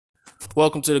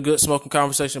Welcome to the Good Smoking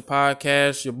Conversation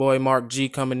podcast. Your boy Mark G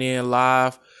coming in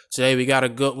live. Today we got a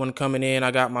good one coming in.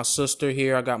 I got my sister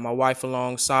here. I got my wife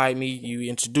alongside me. You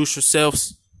introduce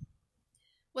yourselves.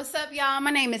 What's up, y'all?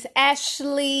 My name is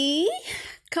Ashley.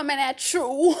 Coming at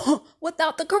you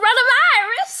without the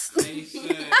coronavirus.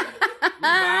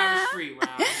 Virus free,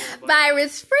 right?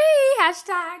 Virus free.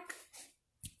 Hashtag.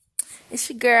 It's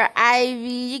your girl Ivy,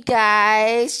 you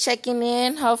guys checking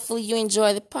in. Hopefully you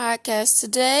enjoy the podcast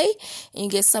today and you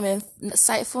get some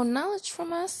insightful knowledge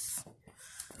from us.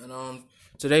 And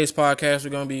today's podcast, we're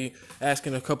going to be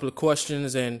asking a couple of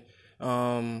questions and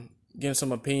getting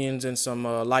some opinions and some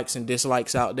likes and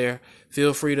dislikes out there.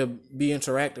 Feel free to be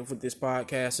interactive with this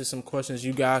podcast. There's some questions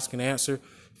you guys can answer.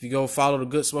 If you go follow the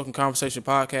Good Smoking Conversation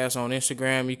podcast on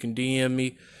Instagram, you can DM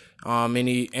me.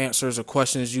 Any answers or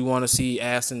questions you want to see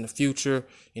asked in the future,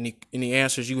 any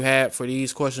answers you had for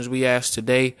these questions we asked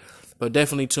today. But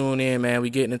definitely tune in, man. We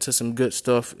getting into some good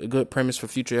stuff, a good premise for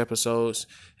future episodes,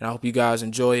 and I hope you guys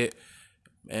enjoy it.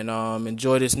 And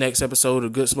enjoy this next episode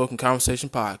of Good Smoking Conversation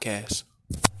podcast.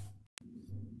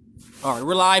 All right,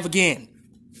 we're live again,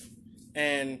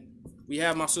 and we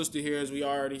have my sister here, as we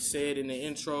already said in the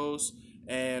intros,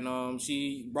 and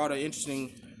she brought an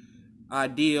interesting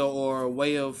idea or a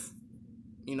way of,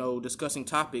 discussing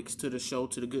topics to the show,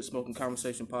 to the Good Smoking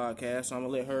Conversation podcast. So I'm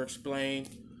going to let her explain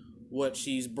what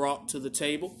she's brought to the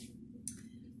table.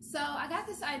 So I got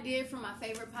this idea from my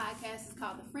favorite podcast. It's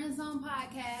called the Friend Zone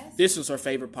Podcast. This is her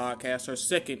favorite podcast, her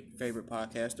second favorite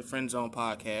podcast, the Friend Zone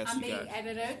Podcast. I'm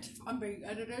being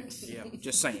edited. Yeah,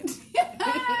 just saying.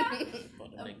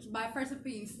 My first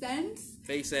opinion stands.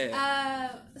 Face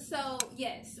ass. So,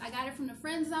 yes, I got it from the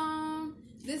Friend Zone.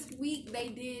 This week, they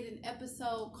did an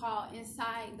episode called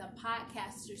Inside the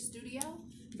Podcaster Studio,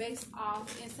 based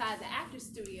off Inside the Actor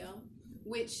Studio,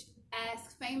 which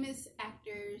asks famous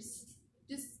actors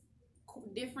just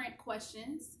different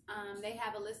questions. They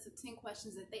have a list of 10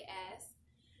 questions that they ask.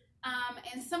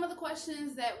 And some of the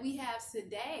questions that we have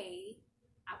today,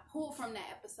 I pulled from that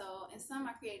episode, and some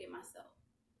I created myself.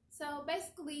 So,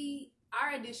 basically,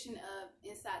 our edition of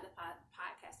Inside the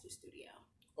Podcaster Studio.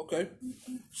 Okay,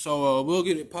 so we'll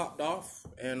get it popped off,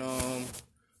 and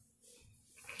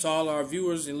to all our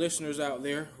viewers and listeners out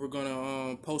there, we're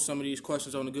gonna post some of these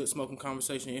questions on the Good Smoking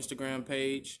Conversation Instagram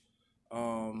page.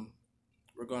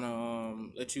 We're gonna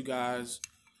let you guys,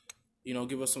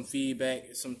 give us some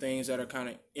feedback, some things that are kind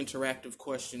of interactive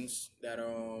questions that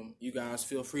you guys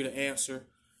feel free to answer,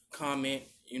 comment.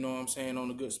 On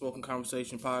the Good Smoking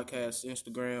Conversation podcast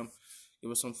Instagram.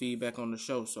 Give us some feedback on the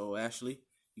show. So Ashley,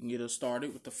 you can get us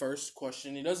started with the first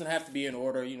question. It doesn't have to be in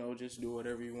order, just do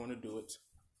whatever you want to do it.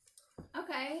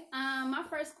 Okay. My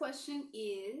first question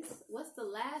is, what's the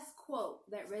last quote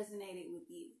that resonated with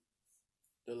you?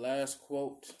 The last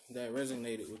quote that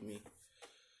resonated with me.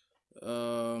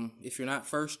 If you're not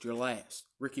first, you're last.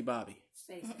 Ricky Bobby.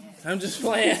 I'm just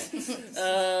playing.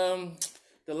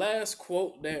 The last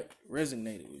quote that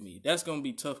resonated with me. That's going to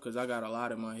be tough because I got a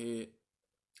lot in my head.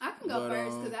 I can go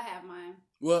first because I have mine.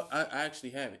 Well, I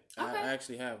actually have it. Okay. I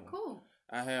actually have one. Cool.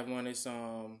 I have one. It's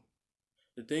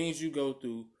the things you go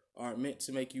through aren't meant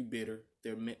to make you bitter.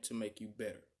 They're meant to make you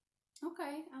better.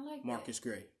 Okay, I like Marcus that.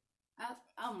 Gray.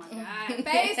 Oh my God.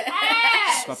 Face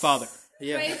ass! My father.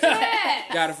 Yeah. Face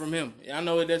ass! Got it from him. I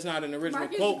know that's not an original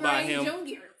Marcus quote Gray by him.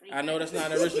 Jr. I know that's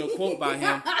not an original quote by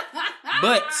him.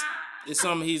 But it's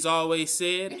something he's always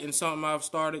said and something I've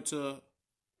started to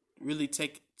really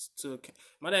take to.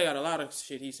 My dad got a lot of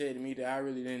shit he said to me that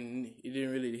it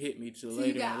didn't really hit me till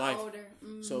later in life. Older.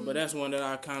 Mm-hmm. So, but that's one that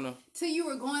I kind of. Till you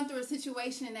were going through a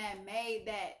situation that made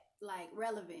that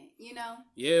relevant,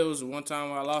 Yeah, it was one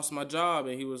time I lost my job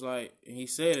and he was like, and he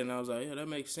said it and I was like, yeah, that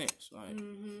makes sense. Like,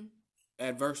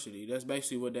 adversity. That's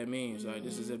basically what that means. Like,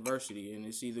 this is adversity and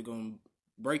it's either going to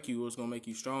break you or it's going to make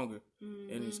you stronger.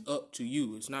 And it's up to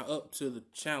you. It's not up to the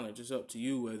challenge. It's up to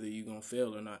you whether you're going to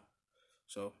fail or not.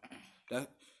 So, that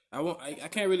I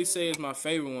can't really say it's my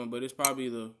favorite one, but it's probably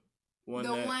the one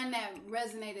that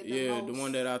resonated the most. Yeah, the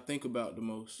one that I think about the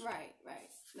most. Right.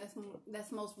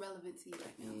 That's most relevant to you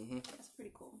right now. That's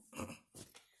pretty cool.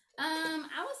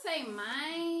 I would say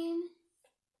mine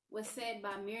was said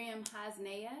by Miriam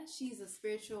Hasnaya. She's a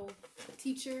spiritual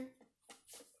teacher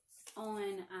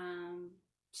on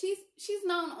she's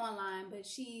known online, but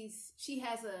she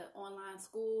has an online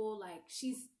school. Like,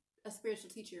 she's a spiritual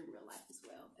teacher in real life as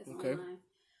well as online.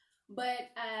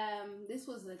 But this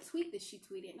was a tweet that she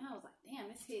tweeted, and I was like, damn,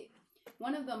 this hit.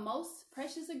 One of the most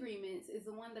precious agreements is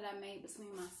the one that I made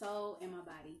between my soul and my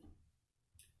body.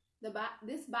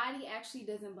 This body actually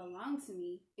doesn't belong to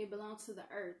me. It belongs to the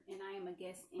earth, and I am a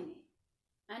guest in it.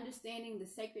 understanding the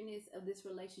sacredness of this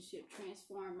relationship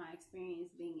transformed my experience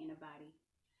being in a body.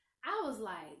 I was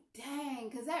like, dang,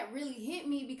 because that really hit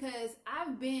me because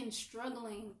I've been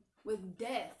struggling with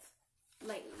death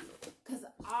lately because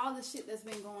all the shit that's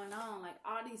been going on, like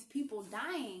all these people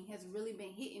dying has really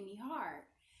been hitting me hard.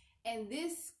 And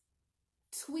this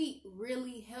tweet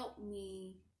really helped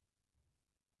me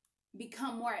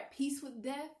become more at peace with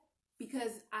death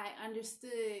because I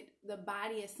understood the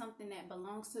body as something that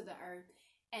belongs to the earth,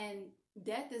 and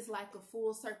death is like a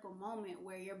full circle moment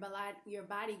where your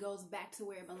body goes back to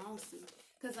where it belongs to.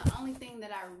 Because the only thing that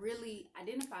I really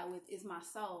identify with is my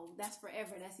soul. That's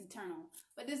forever. That's eternal.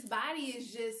 But this body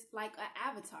is just like an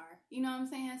avatar. You know what I'm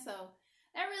saying? So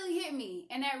that really hit me,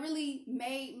 and that really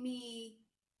made me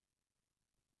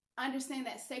understand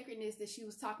that sacredness that she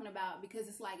was talking about, because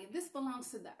it's like, if this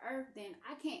belongs to the earth, then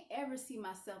I can't ever see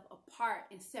myself apart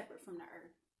and separate from the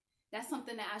earth. That's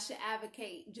something that I should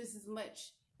advocate just as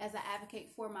much as I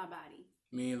advocate for my body.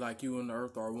 Meaning like you and the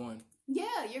earth are one.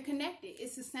 Yeah, you're connected.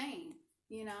 It's the same,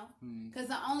 you know? Because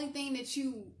the only thing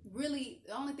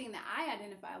that I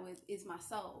identify with is my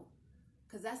soul.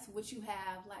 Because that's what you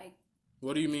have, like...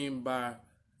 What do you mean by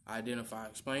identify?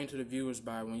 Explain to the viewers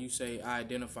by when you say I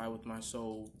identify with my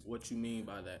soul, what you mean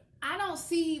by that. I don't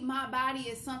see my body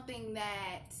as something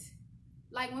that,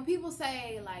 like when people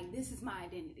say like, this is my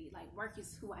identity, like work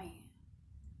is who I am,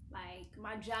 like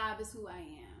my job is who I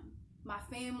am, my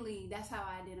family, that's how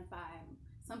I identify.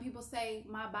 Some people say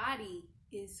my body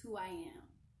is who I am.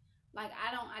 Like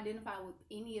I don't identify with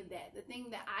any of that. The thing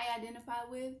that I identify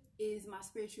with is my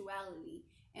spirituality.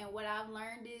 And what I've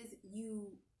learned is you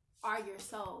are your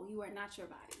soul. You are not your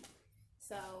body.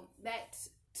 So that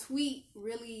tweet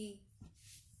really...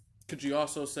 Could you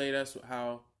also say that's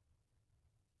how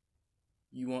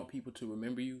you want people to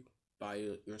remember you, by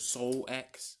your soul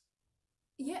acts?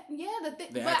 Yeah,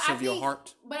 the acts of your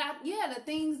heart. But the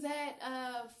things that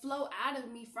flow out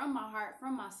of me from my heart,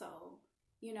 from my soul.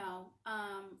 You know,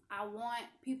 I want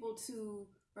people to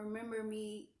remember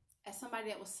me as somebody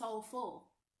that was soulful.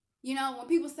 You know, when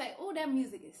people say, "Oh, that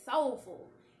music is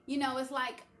soulful," you know, it's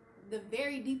like the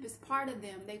very deepest part of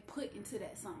them they put into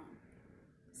that song.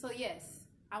 So yes,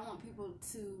 I want people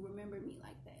to remember me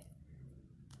like that.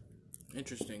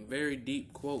 Interesting. Very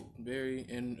deep quote.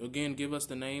 And again, give us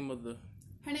the name of the...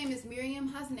 Her name is Miriam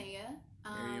Hasnea.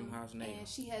 Miriam Hasnea. And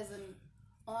she has an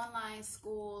online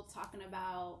school talking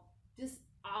about just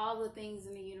all the things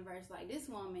in the universe. Like this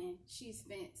woman, she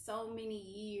spent so many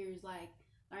years like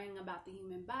learning about the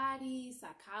human body,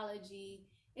 psychology.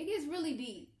 It gets really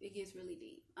deep.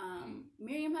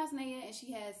 Miriam Hasnea, and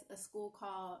she has a school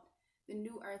called the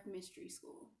New Earth Mystery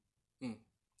School.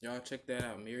 Y'all check that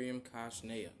out. Miriam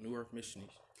Hasnea, New Earth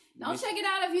Missionaries. Don't check it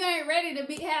out if you ain't ready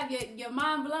to have your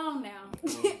mind blown now.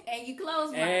 And you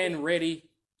close and ready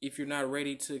if you're not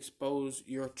ready to expose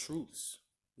your truths.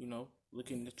 You know,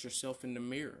 looking at yourself in the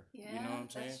mirror. Yeah, you know what I'm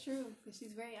saying? That's true, because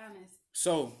she's very honest.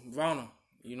 So, Vanna,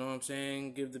 you know what I'm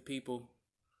saying? Give the people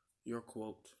your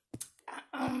quote.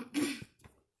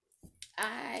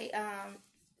 I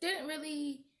didn't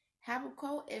really have a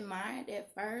quote in mind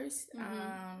at first,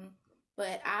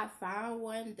 but I found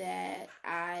one that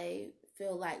I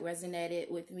feel like resonated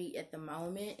with me at the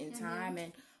moment in time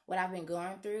and what I've been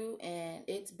going through, and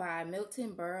it's by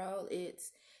Milton Berle.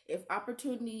 It's, if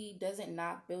opportunity doesn't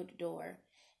knock, build a door.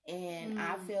 And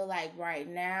I feel like right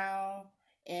now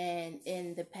and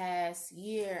in the past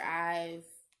year, I've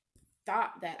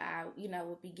thought that I,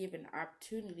 would be given the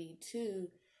opportunity to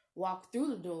walk through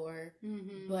the door.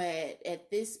 But at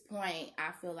this point,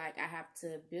 I feel like I have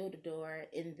to build a door.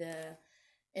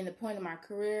 In the point of my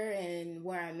career and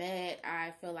where I'm at,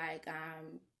 I feel like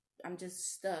I'm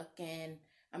just stuck and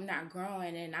I'm not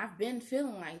growing. And I've been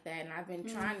feeling like that, and I've been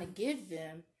trying to give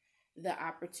them the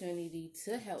opportunity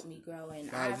to help me grow.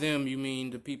 And by them, you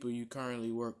mean the people you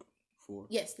currently work for?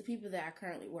 Yes, the people that I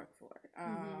currently work for.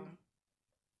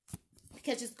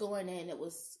 Because just going in, it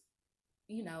was,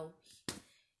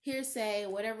 hearsay,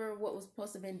 whatever, what was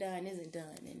supposed to have been done isn't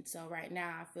done. And so right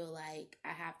now I feel like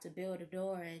I have to build a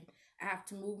door and I have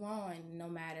to move on, no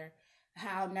matter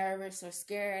how nervous or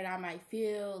scared I might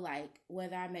feel, like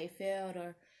whether I may fail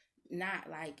or not.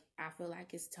 Like, I feel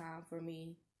like it's time for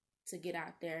me to get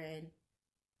out there and,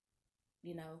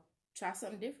 try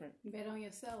something different. Bet on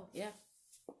yourself. Yeah.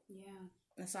 Yeah.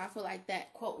 And so I feel like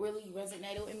that quote really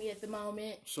resonated with me at the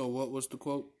moment. So what was the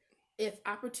quote? If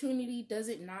opportunity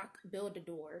doesn't knock, build a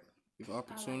door. If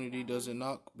opportunity doesn't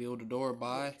knock, build a door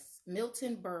by? Yes.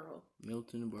 Milton Berle.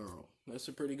 Milton Berle. That's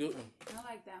a pretty good one.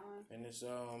 I like that one. And it's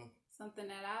something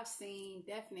that I've seen,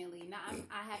 definitely.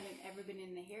 I haven't ever been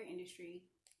in the hair industry,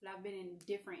 but I've been in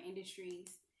different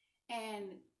industries.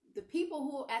 And the people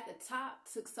who at the top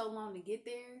took so long to get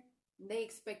there, they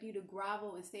expect you to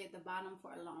grovel and stay at the bottom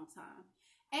for a long time.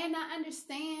 And I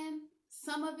understand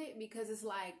some of it because it's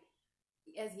like,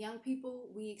 as young people,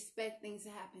 we expect things to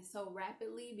happen so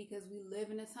rapidly because we live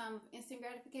in a time of instant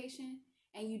gratification.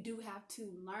 And you do have to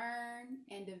learn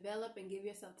and develop and give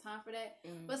yourself time for that.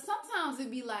 But sometimes it'd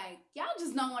be like, y'all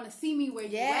just don't want to see me where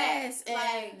you at. Yes, and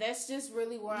like, that's just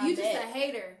really where I'm You just a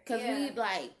hater. Because we,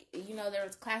 like, you know, there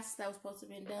was classes that was supposed to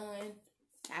have been done,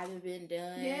 haven't been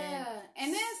done. Yeah,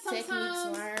 and then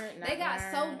sometimes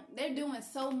they're doing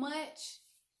so much.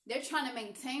 They're trying to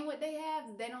maintain what they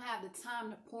have. They don't have the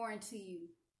time to pour into you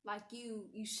like you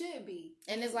should be.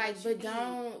 And it's like, but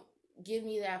don't give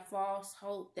me that false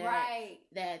hope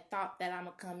that thought that I'm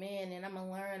gonna come in and I'm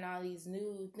gonna learn all these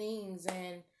new things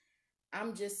and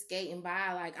I'm just skating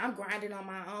by. Like, I'm grinding on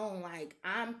my own. Like,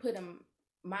 I'm putting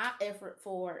my effort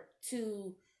forward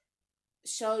to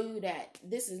show you that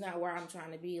this is not where I'm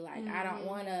trying to be. Like, I don't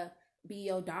want to be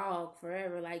your dog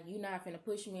forever. Like, you're not finna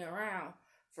push me around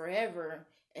forever.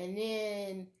 And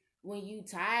then when you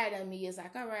tired of me, it's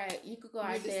like, all right, you could go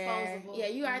out there. Yeah,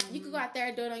 you could go out there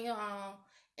and do it on your own.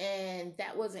 And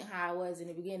that wasn't how it was in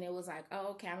the beginning. It was like, oh,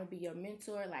 okay, I'm going to be your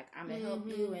mentor. Like, I'm going to help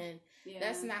you. And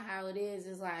that's not how it is.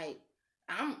 It's like,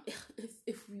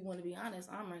 if we want to be honest,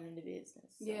 I'm running the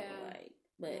business. So,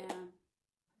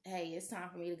 hey, it's time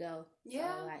for me to go.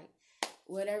 Yeah. So, like,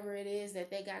 whatever it is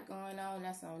that they got going on,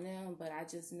 that's on them. But I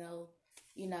just know,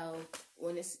 you know,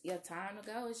 when it's your time to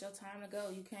go, it's your time to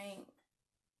go. You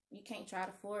can't try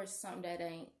to force something that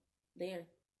ain't there.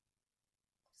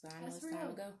 So I know it's time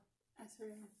to go. That's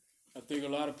real. I think a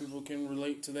lot of people can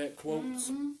relate to that quote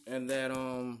and that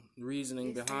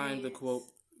reasoning behind the quote.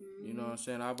 You know what I'm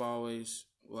saying?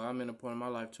 I'm in a point in my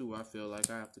life too where I feel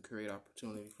like I have to create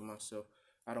opportunity for myself.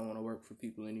 I don't want to work for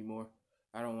people anymore.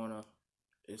 I don't want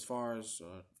to, as far as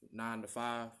 9 to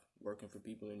 5, working for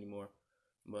people anymore.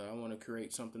 But I want to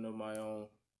create something of my own,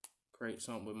 create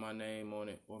something with my name on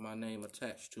it or my name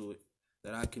attached to it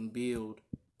that I can build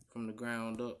from the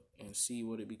ground up and see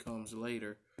what it becomes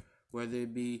later. Whether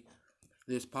it be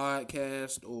this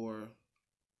podcast or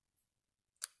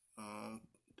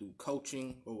through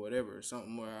coaching or whatever,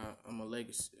 something where I'm a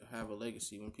legacy, have a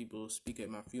legacy. When people speak at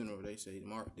my funeral, they say,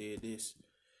 Mark did this,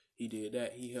 he did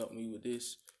that, he helped me with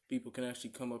this. People can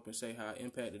actually come up and say how I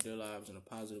impacted their lives in a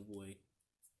positive way.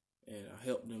 And I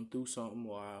helped them through something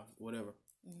or whatever.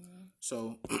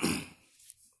 So,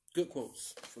 good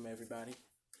quotes from everybody.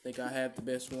 I think I have the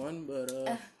best one, but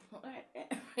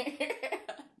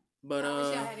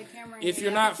if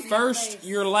you're not first,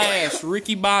 you're last.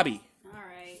 Ricky Bobby. All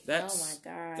right. Oh my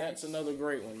God. That's another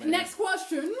great one, man. Next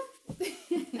question.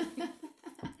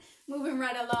 Moving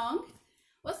right along.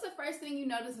 What's the first thing you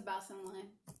notice about someone?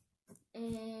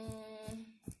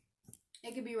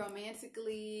 It could be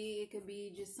romantically. It could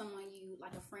be just someone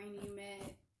like a friend you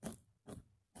met.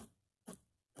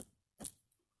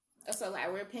 So,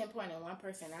 like, we're pinpointing one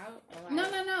person out?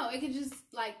 No. It could just,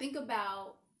 like, think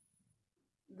about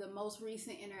the most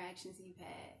recent interactions you've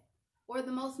had or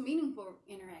the most meaningful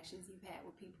interactions you've had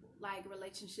with people, like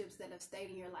relationships that have stayed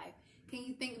in your life. Can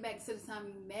you think back to the time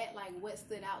you met, like what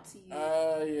stood out to you?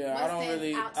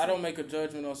 Yeah, I don't make a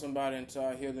judgment on somebody until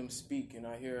I hear them speak and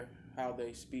I hear how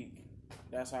they speak.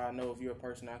 That's how I know if you're a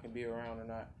person I can be around or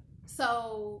not.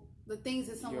 So the things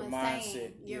that someone's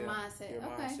saying, your mindset.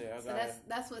 Okay. Mindset. So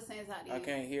that's what stands out to you.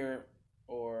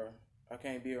 I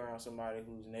can't be around somebody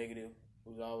who's negative,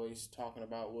 who's always talking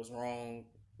about what's wrong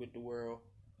with the world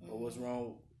or what's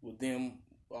wrong with them,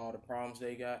 all the problems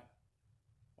they got.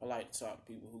 I like to talk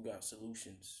to people who got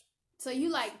solutions. So you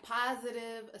like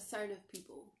positive, assertive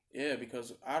people? Yeah,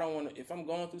 because I don't want to, if I'm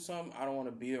going through something, I don't want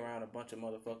to be around a bunch of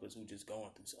motherfuckers who just going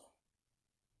through something.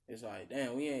 It's like,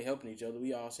 damn, we ain't helping each other.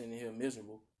 We all sitting here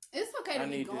miserable. It's okay to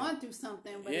be going through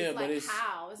something, but it's like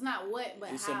how. It's not what,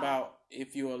 but it's how. It's about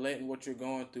if you're letting what you're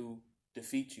going through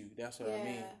defeat you. That's what I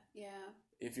mean. Yeah.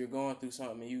 If you're going through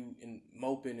something and you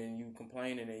moping and you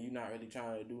complaining and you're not really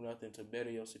trying to do nothing to better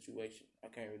your situation, I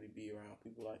can't really be around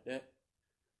people like that.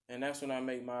 And that's when I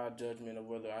make my judgment of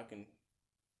whether I can,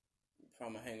 if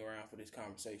I'm going to hang around for this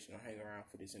conversation or hang around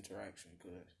for this interaction.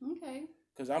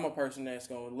 Because I'm a person that's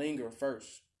going to linger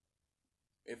first.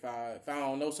 If I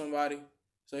don't know somebody,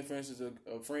 say for instance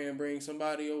a friend brings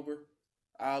somebody over,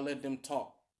 I'll let them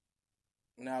talk.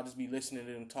 And I'll just be listening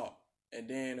to them talk. And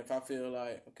then if I feel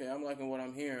like, okay, I'm liking what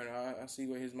I'm hearing, I see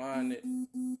where his mind is,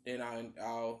 then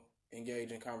I'll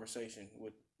engage in conversation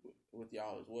with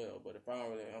y'all as well. But if I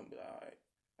don't really, I'm be like, all right,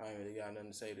 I ain't really got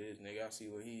nothing to say to this nigga. I see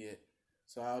where he at.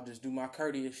 So I'll just do my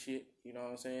courteous shit, you know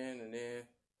what I'm saying? And then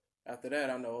after that,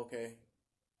 I know, okay,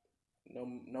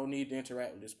 no need to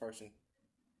interact with this person.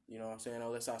 You know what I'm saying?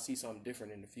 Unless I see something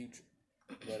different in the future.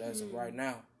 But as of right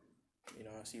now, you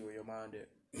know, I see where your mind at.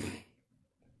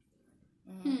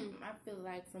 I feel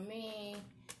like for me,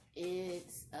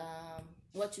 it's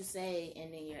what you say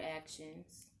and then your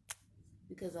actions.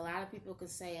 Because a lot of people can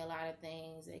say a lot of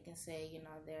things. They can say, you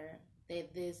know, they're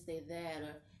this, they that,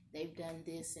 or they've done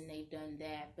this and they've done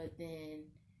that. But then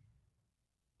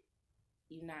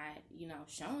you're not, you know,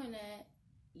 showing that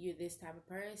you're this type of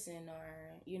person,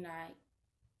 or you're not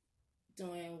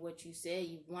doing what you said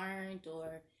you've learned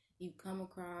or you've come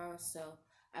across. So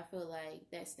I feel like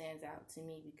that stands out to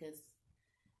me because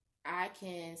I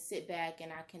can sit back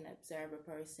and I can observe a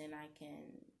person. I can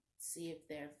see if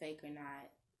they're fake or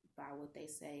not by what they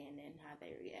say and then how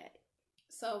they react.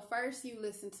 So first you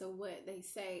listen to what they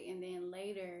say, and then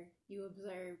later you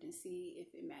observed and see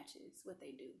if it matches what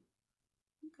they do.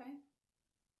 Okay.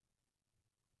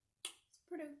 It's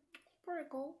pretty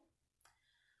cool.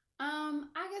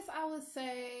 I guess I would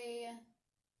say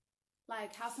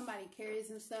like how somebody carries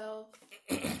themselves.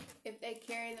 If they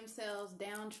carry themselves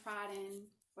downtrodden,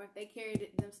 or if they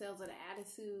carry themselves with an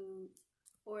attitude,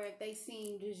 or if they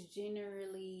seem just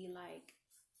generally like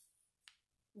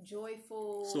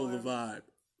joyful. So the vibe.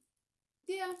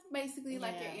 Yeah, basically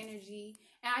like your energy.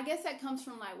 And I guess that comes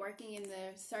from like working in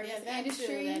the service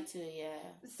industry. That too, yeah.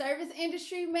 Service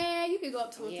industry, man, you could go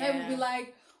up to a table and be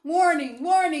like, warning,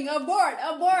 abort.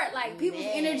 Like people's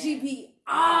energy be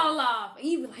all off. And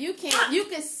you be like, you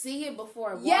can see it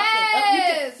before walking yes! up. You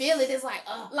can feel it. It's like,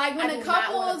 oh, like when a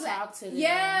couple's talk to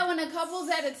them. when a couple's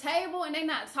at a table and they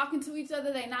not talking to each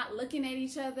other, they not looking at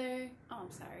each other. Oh,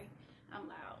 I'm sorry, I'm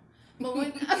loud. But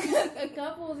when a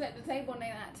couple's at the table and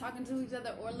they're not talking to each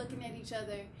other or looking at each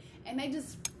other, and they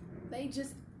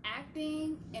just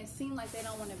acting and seem like they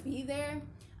don't want to be there,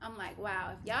 I'm like,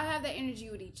 wow, if y'all have that energy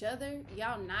with each other,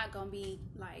 y'all not gonna be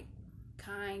like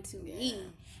kind to me.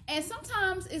 And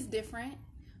sometimes it's different,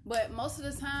 but most of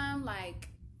the time, like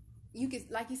you can,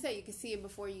 like you said, you can see it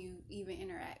before you even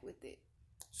interact with it.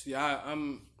 See, I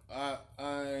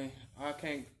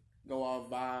can't go off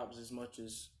vibes as much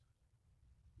as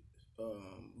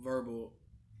verbal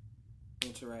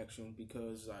interaction,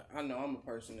 because like, I know I'm a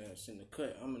person that's in the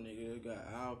cut. I'm a nigga that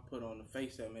I'll put on the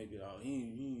face that maybe he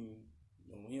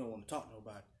don't want to talk to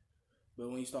nobody. But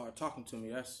when you start talking to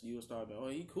me, you'll start to, oh,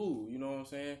 he cool, you know what I'm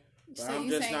saying? But So I'm you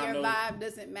just saying not your vibe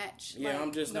doesn't match? Yeah, like,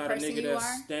 I'm just the not a person nigga you that's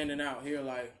are? standing out here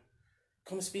like,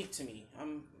 come speak to me.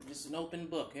 I'm just an open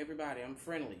book. Everybody, I'm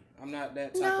friendly. I'm not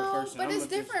that type of person. But it's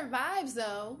different vibes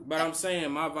though. But I'm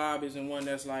saying my vibe isn't one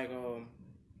that's like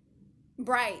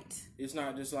bright. It's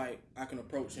not just like I can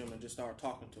approach him and just start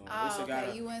talking to him. Oh,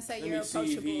 okay. You wouldn't say you're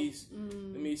approachable.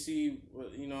 Let me see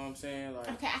what, you know what I'm saying? Like,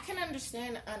 okay, I can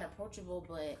understand unapproachable,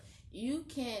 but you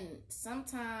can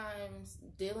sometimes,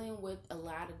 dealing with a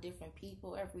lot of different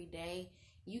people every day,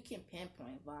 you can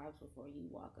pinpoint vibes before you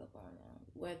walk up on them,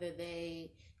 whether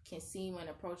they can seem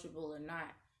unapproachable or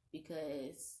not,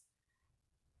 because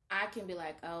I can be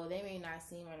like, oh, they may not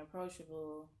seem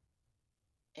unapproachable,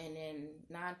 and then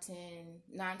 9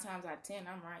 times out of 10,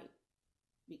 I'm right,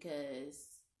 because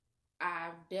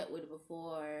I've dealt with it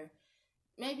before.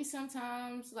 Maybe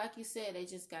sometimes, like you said, they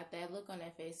just got that look on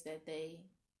their face that they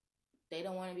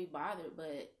don't want to be bothered.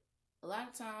 But a lot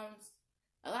of times,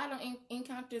 a lot of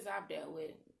encounters I've dealt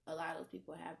with, a lot of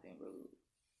people have been rude.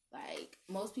 Like,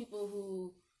 most people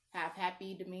who have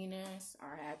happy demeanors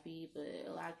are happy, but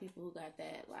a lot of people who got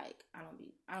that, like, I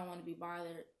don't want to be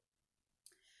bothered.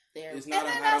 It's not.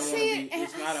 And then I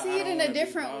see it in a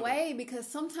different way, because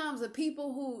sometimes the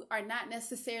people who are not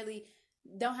necessarily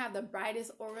don't have the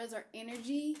brightest auras or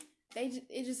energy,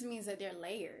 it just means that they're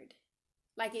layered.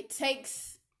 Like it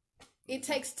takes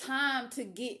time to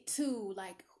get to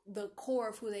like the core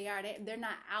of who they are. They're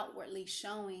not outwardly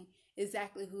showing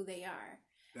exactly who they are.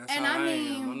 That's how I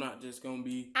am. I'm not just gonna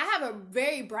be. I have a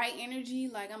very bright energy.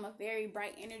 Like I'm a very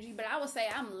bright energy, but I would say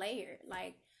I'm layered.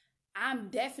 Like I'm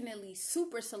definitely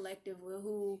super selective with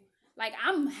who. Like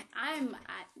I'm a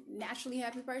naturally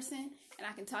happy person, and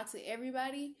I can talk to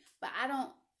everybody, but I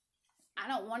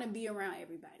don't want to be around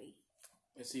everybody.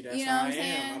 And see, that's how I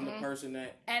am. I'm the person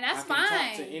that, and that's I can fine.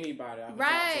 Talk to anybody. I can right.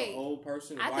 talk to an old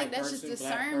person, a white person,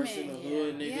 black person, a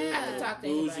hood nigga, a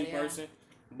bougie person.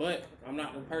 But I'm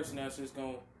not the person that's just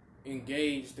gonna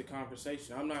engage the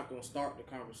conversation. I'm not gonna start the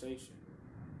conversation.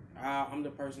 I'm the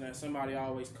person that somebody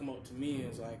always come up to me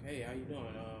and is like, "Hey, how you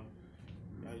doing?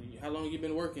 How long you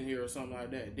been working here or something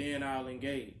like that?" Then I'll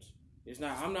engage.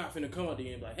 I'm not finna come up to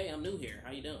you and be like, "Hey, I'm new here.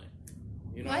 How you doing?"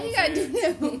 You know Why what you I'm gotta do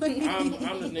saying?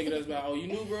 that? I'm this nigga that's like, oh, you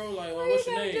new, bro? Like, Why oh, what's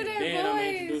you your gotta name? do that Then I'm gonna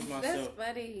voice? introduce myself. That's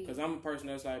funny. Because I'm a person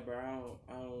that's like, bro,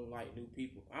 I don't like new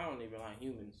people. I don't even like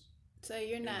humans. So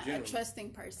you're not a trusting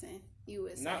person, you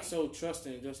would say. Not so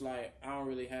trusting, just like I don't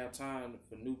really have time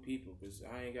for new people because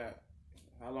I ain't got.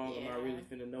 How long am I really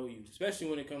finna know you? Especially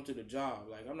when it comes to the job.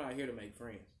 Like, I'm not here to make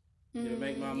friends. I'm here to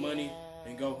make my money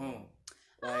and go home.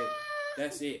 Like,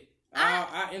 that's it.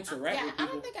 I interact with people. I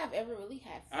don't think I've ever really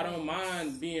had friends. I don't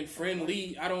mind being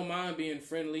friendly. I don't mind being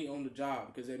friendly on the job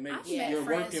because it makes I've met your work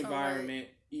friends from environment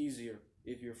easier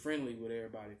if you're friendly with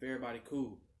everybody. If everybody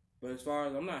cool. But as far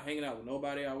as I'm not hanging out with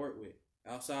nobody I work with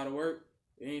outside of work,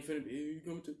 it ain't finna be. You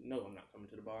coming to? No, I'm not coming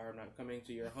to the bar. I'm not coming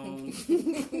to your home.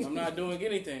 I'm not doing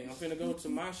anything. I'm finna go to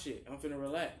my shit. I'm finna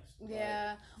relax.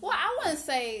 Yeah. Well, I wouldn't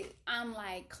say I'm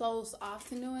like closed off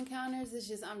to new encounters. It's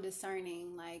just I'm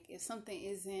discerning. Like if something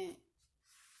isn't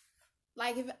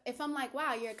like if I'm like,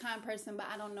 wow, you're a kind person, but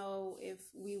I don't know if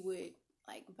we would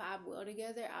like vibe well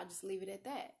together, I'll just leave it at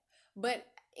that. But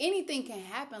anything can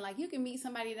happen. Like you can meet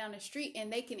somebody down the street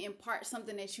and they can impart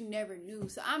something that you never knew.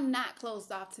 So I'm not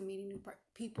closed off to meeting new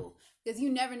people because you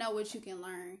never know what you can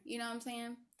learn. You know what I'm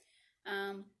saying?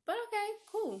 But okay,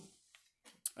 cool.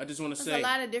 I just want to There's say a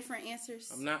lot of different answers.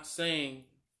 I'm not saying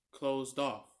closed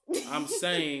off. I'm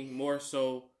saying more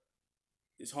so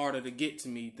it's harder to get to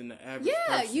me than the average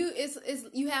person.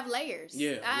 You have layers.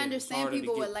 Yeah, I understand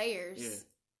people with layers. Yeah.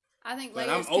 I think but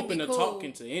layers I'm open can be to cool.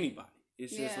 talking to anybody.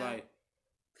 It's just like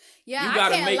you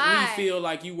gotta make me feel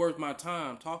like you worth my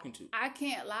time talking to. I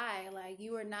can't lie. Like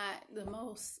you are not the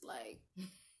most like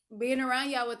being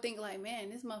around you. I would think like, man,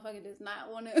 this motherfucker does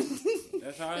not want to.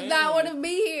 That's how I am. Not want to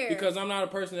be here because I'm not a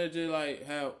person that just like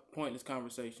have pointless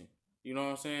conversation. You know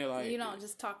what I'm saying? Like you don't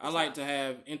just talk. I like to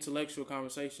have intellectual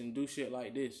conversation, do shit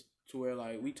like this to where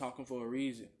like we talking for a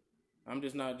reason. I'm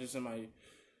just not just somebody.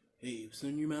 Hey, what's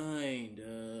on your mind?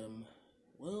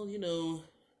 Well, you know,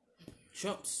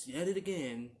 Trump's at it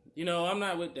again. You know, I'm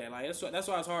not with that. Like that's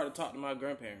why it's hard to talk to my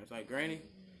grandparents. Like Granny,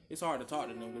 it's hard to talk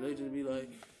to them because they just be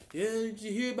like, yeah, did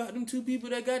you hear about them 2 people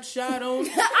that got shot on? I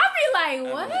be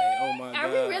like, what? Like, oh my God, are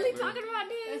we really bro. talking about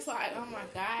this? It's like, oh my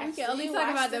gosh. We can only talk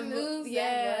about the news.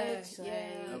 Yeah.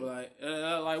 I be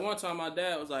like one time my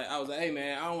dad was like, I was like, hey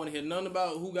man, I don't want to hear nothing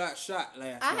about who got shot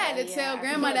last night. I had to tell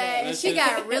grandma that, and she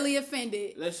got really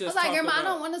offended. I was like, grandma, I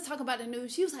don't want to talk about the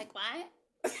news. She was like,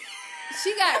 what?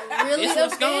 She got really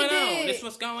offended. This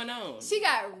what's going on. She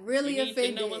got really you need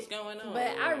offended. to know what's going on.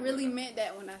 But I really meant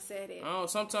that when I said it.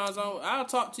 Sometimes I'll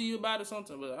talk to you about it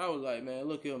sometimes, but I was like, man,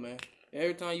 look here, man.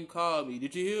 Every time you call me,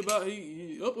 did you hear about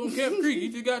he up on Camp Creek? He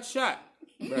just got shot.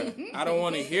 Bro, I don't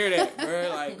want to hear that, bro.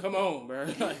 Like, come on, bro.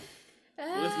 Like,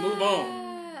 let's move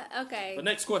on. Okay. The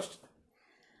next question.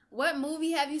 What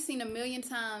movie have you seen 1,000,000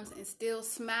 times and still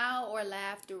smile or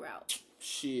laugh throughout?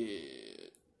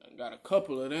 Shit. I got a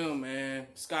couple of them, man.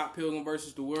 Scott Pilgrim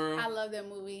versus the World. I love that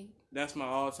movie. That's my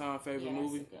all-time favorite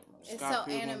movie. It's Scott so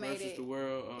Pilgrim animated. versus the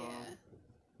World.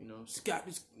 You know, Scott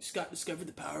discovered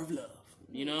the power of love.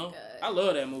 You know, I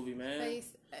love that movie, man.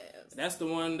 That's the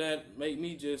one that made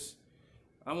me just,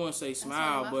 I won't say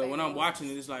smile, but when I'm watching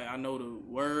it, it's like I know the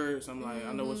words. I'm like,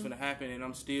 I know what's going to happen, and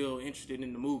I'm still interested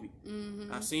in the movie.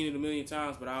 I've seen it 1,000,000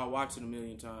 times, but I'll watch it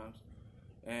 1,000,000 times.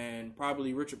 And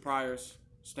probably Richard Pryor's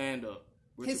stand-up.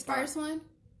 His first one?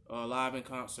 Live in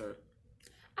concert.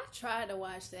 I tried to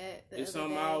watch that. It's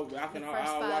something I'll watch it.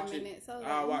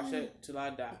 I'll watch it till I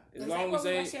die. As long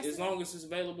as it's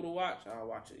available to watch, I'll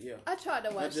watch it. Yeah. I tried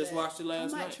to watch it. I just watched it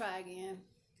last night. I might try again.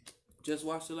 Just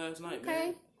watched it last night, man.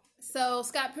 Okay. So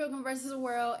Scott Pilgrim versus the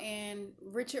World and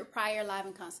Richard Pryor live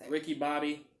in concert. Ricky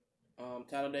Bobby,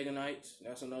 Talladega Nights.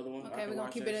 That's another one. Okay, we're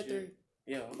gonna keep it at 3.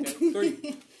 Yeah, okay,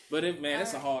 3. But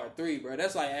that's a hard 3, bro.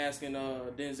 That's like asking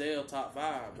Denzel top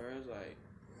 5, bro. It's like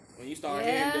when you start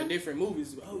hearing the different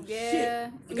movies. Oh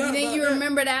shit! And then you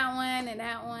remember that one and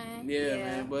that one. Yeah,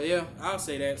 man. But I'll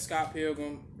say that Scott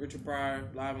Pilgrim, Richard Pryor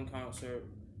live in concert,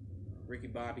 Ricky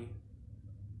Bobby.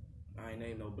 I ain't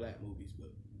named no black movies, but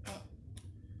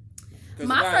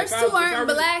my first 2 aren't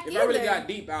black either. If I really got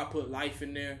deep, I'll put Life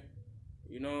in there.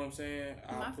 You know what I'm saying?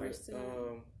 First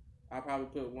 2. I'll probably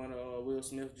put one of Will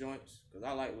Smith joints because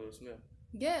I like Will Smith.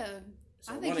 Yeah.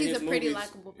 So I think he's a pretty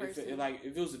likable person.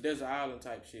 If it was a Desert Island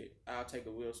type shit, I'll take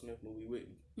a Will Smith movie with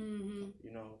me. Mm-hmm.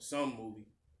 You know, some movie.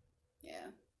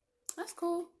 Yeah. That's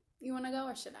cool. You want to go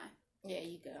or should I? Yeah,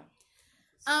 you go.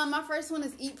 My first one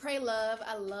is Eat, Pray, Love.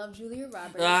 I love Julia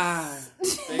Roberts. My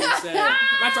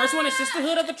first one is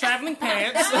Sisterhood of the Traveling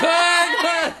Pants. Shut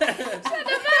the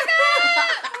fuck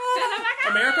up!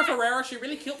 America Ferrera, she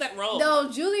really killed that role. No,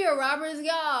 Julia Roberts,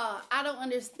 y'all. I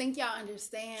don't think y'all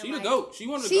understand. She's the GOAT.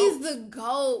 She's the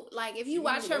GOAT. Like, if you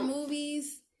watch her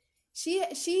movies,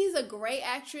 she's a great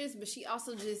actress, but she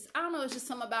also just, I don't know, it's just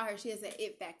something about her. She has that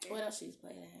it factor. What else she's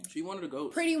playing in? She one of the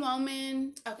GOATs. Pretty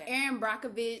Woman. Okay. Erin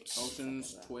Brockovich.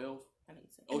 Ocean's 12.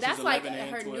 Ocean's that's like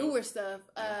her 12. Newer stuff.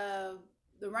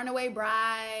 The Runaway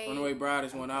Bride. Runaway Bride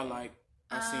is one I like.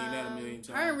 I've seen that a million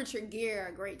times. Her and Richard Gere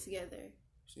are great together.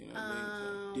 Seen that a million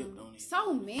times. Dipped on it.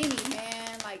 So many,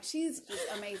 man. Like, she's just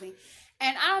amazing.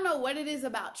 And I don't know what it is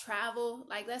about travel.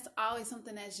 Like, that's always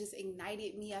something that's just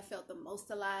ignited me. I felt the most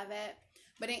alive at.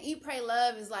 But in Eat, Pray,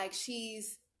 Love is like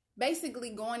she's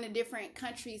basically going to different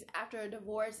countries after a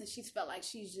divorce, and she's felt like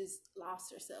she's just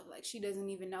lost herself. Like, she doesn't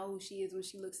even know who she is when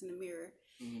she looks in the mirror.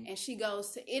 Mm-hmm. And she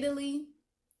goes to Italy,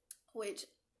 which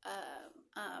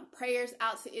prayers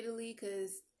out to Italy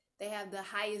because they have the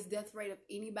highest death rate of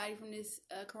anybody from this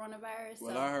coronavirus.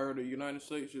 Well, I heard the United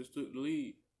States just took the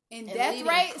lead. In death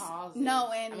rates?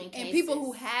 No, and people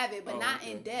who have it, but not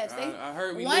in deaths. I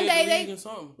heard one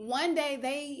day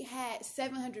they had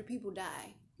 700 people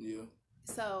die. Yeah.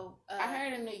 So I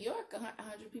heard in New York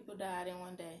 100 people died in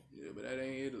one day. Yeah, but that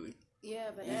ain't Italy. Yeah,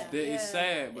 but it's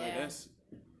sad, but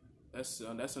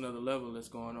that's another level that's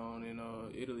going on in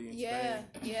Italy and Spain.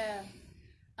 Yeah.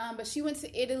 But she went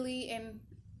to Italy, and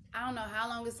I don't know how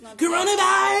long it's gonna take.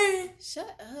 Coronavirus! Shut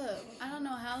up. I don't know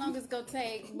how long it's gonna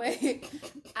take, but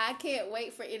I can't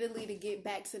wait for Italy to get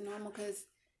back to normal because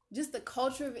just the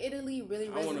culture of Italy really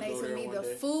resonates with me. The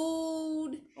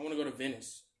food. I want to go to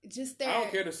Venice. Just there. I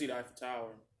don't care to see the Eiffel Tower.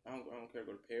 I don't care to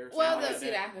go to Paris. Well, I see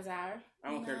the Eiffel Tower.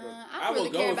 I don't care to go. I will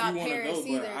go if you want to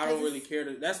go, but I don't really care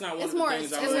to. That's not one of the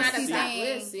things I want to see. It's not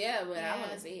a list, but I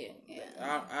want to see it. Yeah.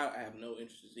 I have no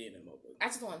interest in seeing that motherfucker. I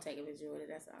just want to take a picture with it.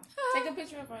 That's all. Take a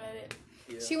picture in front of it.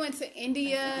 Yeah. She went to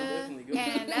India,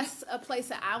 and that's a place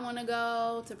that I want to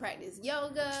go to practice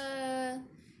yoga.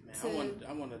 Man,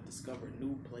 I want to discover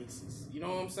new places. You know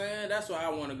what I'm saying? That's why I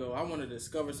want to go. I want to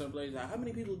discover some places. Like, how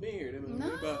many people have been here?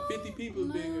 About 50 people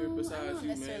have been here besides you, man. I don't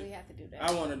necessarily have to do that.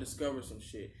 I want to discover some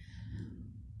shit.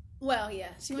 Well,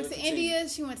 yeah. She went to India.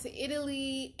 She went to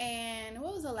Italy. And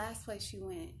what was the last place she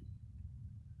went?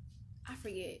 I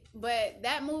forget. But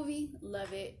that movie,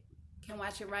 love it. Can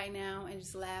watch it right now and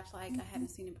just laugh like I haven't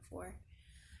seen it before.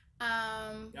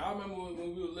 Y'all remember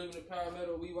when we were living in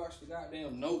Palmetto, we watched the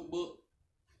goddamn Notebook?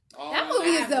 That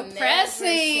movie is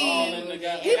depressing.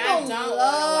 People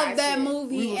love that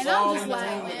movie, and I'm just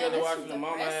like, man,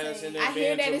 I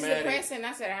hear that it's depressing.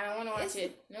 I said I don't want to watch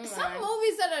it. Some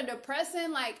movies that are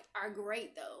depressing, like, are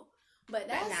great though. But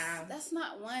that's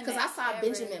not one. Because I saw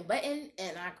Benjamin Button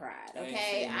and I cried.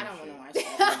 Okay, I don't want to watch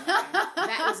that.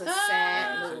 That was a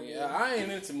sad movie. Yeah, I ain't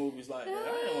into movies like that. I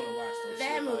didn't want to watch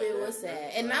that movie. Was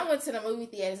sad. And I went to the movie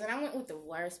theaters and I went with the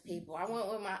worst people. I went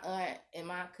with my aunt and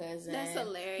my cousin. That's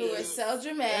hilarious. Who were so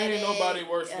dramatic. Ain't nobody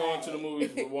worse going to the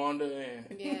movies with Wanda and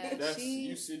that's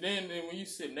you sit then when you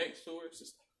sit next to her, it's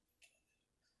just.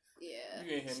 Yeah,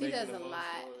 she does a lot.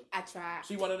 I try.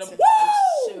 She one of them.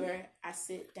 Sure, I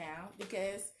sit down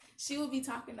because she would be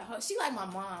talking the whole. She like my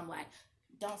mom, like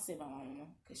don't sit by my mama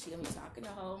because she'll be talking the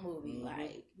whole movie. Mm-hmm.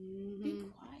 Like be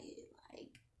quiet.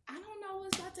 Like I don't know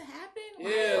what's about to happen.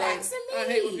 Yeah, like,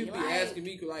 I hate when people be asking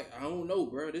me like I don't know,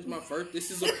 bro. This is my first.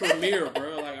 This is a premiere,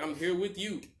 bro. Like I'm here with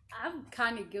you. I'm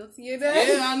kind of guilty of that.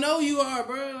 Yeah, I know you are,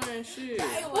 bro. Like shit.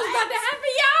 Like, what's about to happen,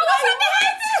 y'all? What's about to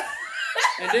happen?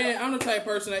 And then I'm the type of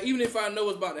person that even if I know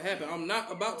what's about to happen, I'm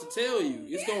not about to tell you.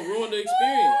 It's gonna ruin the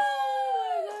experience.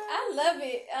 I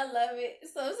love it.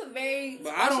 So it's a very.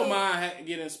 But I don't mind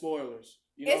getting spoilers.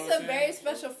 You know it's a very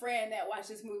special friend that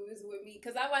watches movies with me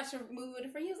because I watched a movie with a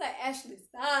friend. He was like, "Ashley,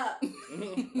 stop!"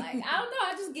 Like I don't know.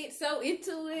 I just get so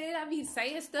into it. I be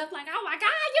saying stuff like, "Oh my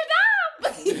god, you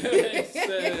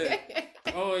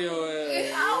dumb!" Oh your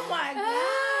ass. Oh my god.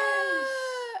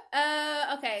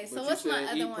 Okay, so what's my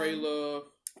other one? Eat, Pray, Love.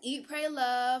 Eat, Pray,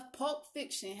 Love, Pulp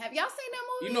Fiction. Have y'all seen that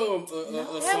movie? You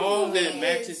know a song that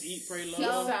matches Eat, Pray,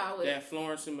 Love? So that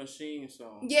Florence and Machine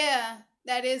song. Yeah,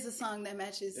 that is a song that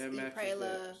matches Eat, Pray,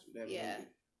 Love. That yeah,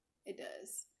 it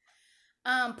does.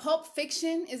 Pulp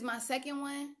Fiction is my second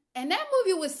one. And that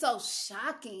movie was so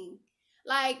shocking.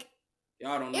 Like,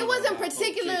 y'all don't know it wasn't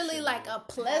particularly like a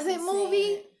pleasant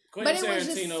movie. Quentin Tarantino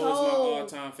is my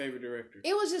all-time favorite director.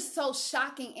 It was just so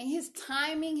shocking. And his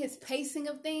timing, his pacing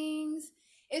of things,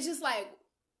 it's just like,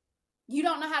 you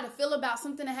don't know how to feel about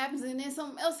something that happens and then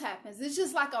something else happens. It's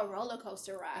just like a roller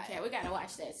coaster ride. Okay, we got to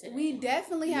watch that today. We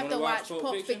definitely have to watch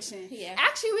Pulp Fiction. Yeah.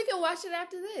 Actually, we can watch it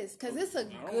after this because it's a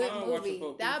good movie.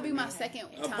 That would be my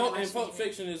second time. And Pulp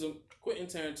Fiction is Quentin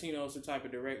Tarantino is the type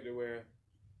of director where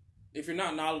if you're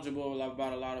not knowledgeable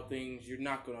about a lot of things, you're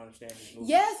not gonna understand his movies.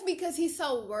 Yes, because he's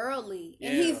so worldly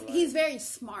and he's very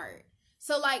smart.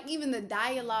 So like even the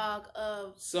dialogue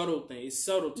of subtleties.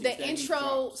 The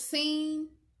intro scene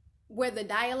where the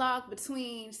dialogue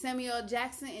between Samuel L.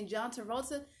 Jackson and John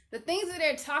Travolta, the things that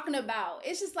they're talking about,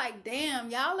 it's just like, damn,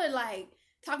 y'all are like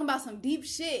talking about some deep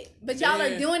shit, but y'all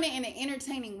are doing it in an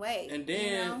entertaining way. And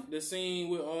then the scene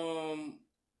with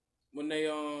when they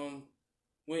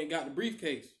went and got the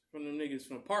briefcase from the niggas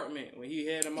from the apartment when he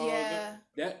had them all.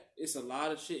 That it's a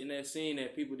lot of shit in that scene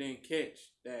that people didn't catch.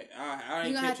 That I didn't catch.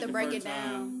 You gonna have to break it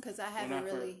down because I haven't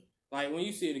really. Like when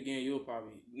you see it again, you'll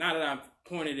probably, now that I've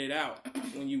pointed it out,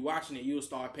 when you watching it, you'll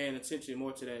start paying attention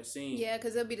more to that scene. Yeah,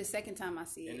 because it'll be the second time I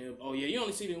see it. And you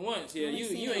only seen it once. Yeah,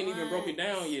 you ain't even broke it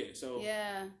down yet. So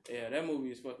yeah, that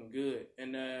movie is fucking good.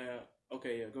 And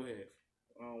okay, yeah, go ahead.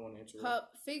 I don't want to interrupt. Pulp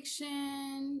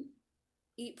Fiction,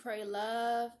 Eat, Pray,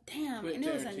 Love. Damn, Quentin and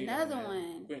there was another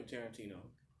one. Quentin Tarantino.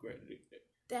 Great.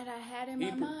 That I had in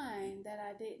my mind that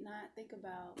I did not think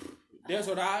about.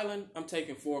 Desert Island, I'm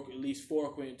taking at least four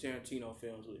Quentin Tarantino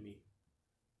films with me.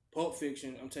 Pulp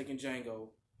Fiction, I'm taking Django.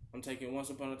 I'm taking Once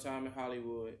Upon a Time in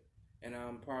Hollywood. And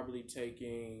I'm probably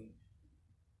taking...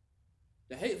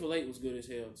 The Hateful Eight was good as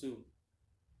hell, too.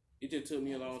 It just took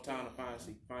me a long time to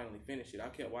finally finish it. I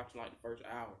kept watching like the first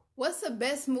hour. What's the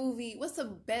best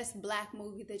black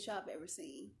movie that y'all have ever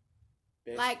seen?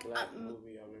 Best black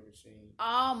movie I've ever seen.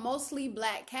 All mostly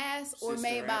black cast or Sister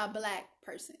made Act. by a black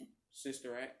person?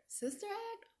 Sister Act. Sister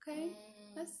Act? Okay.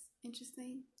 That's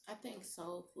interesting. I think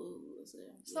Soul Food was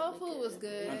Soul Food was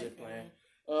good. I'm just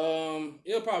playing.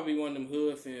 It'll probably be one of them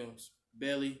hood films.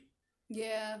 Belly.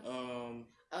 Yeah.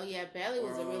 Oh yeah, Belly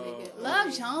was a really good movie. Love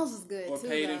Jones was good too.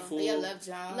 Paid in Full. Yeah, Love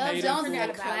Jones. Love Jones is a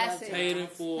classic. Paid in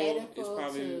Full. Is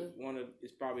probably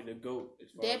it's probably the GOAT.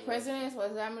 Dead Presidents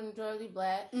was majority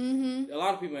black. Mm-hmm. A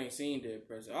lot of people ain't seen Dead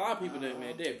Presidents. A lot of people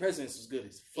Dead Presidents was good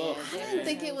as fuck. Yeah, I didn't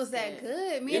think it was that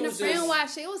good. Me and a friend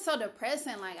watched it. It was so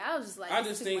depressing. Like I was just like, I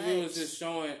just think it was just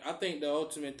showing. I think the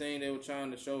ultimate thing they were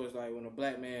trying to show is like when a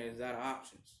black man is out of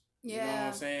options. Yeah, you know what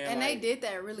I'm saying? And like, they did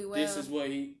that really well. This is what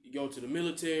you go to the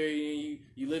military and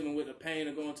you living with the pain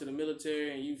of going to the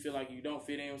military and you feel like you don't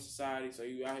fit in with society, so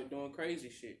you out here doing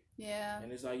crazy shit. Yeah.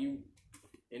 And it's like in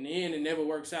the end, it never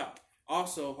works out.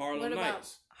 Also, Harlem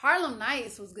Nights. Harlem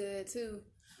Nights was good too.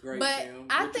 Great but film.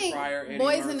 I Richard think Pryor,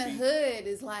 Boys Murphy. in the Hood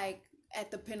is like at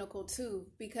the pinnacle too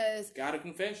because. Got a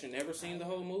confession. Never seen the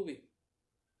whole movie.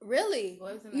 Really?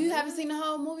 You haven't seen the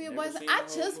whole movie of Boys? I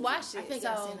just watched it. I think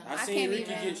I've seen Ricky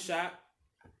get shot.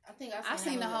 I think I've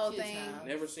seen the whole thing.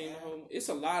 Never seen the whole. It's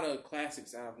a lot of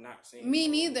classics I've not seen. Me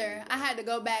neither. I had to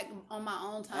go back on my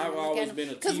own time. I've always been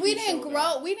a because we didn't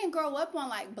grow up on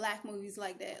like black movies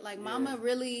like that. Like Mama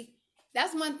really.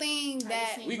 That's one thing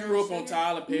that we grew up on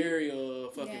Tyler Perry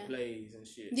fucking plays and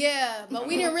shit. Yeah, but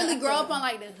we didn't really grow up on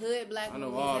like the hood black movies. I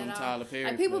know all them Tyler Perry.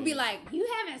 Like people be like, "You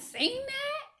haven't seen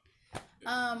that?"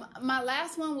 My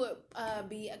last one would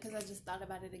be because I just thought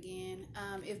about it again.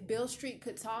 If Beale Street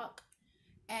Could Talk.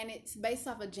 And it's based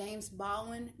off a James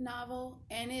Baldwin novel.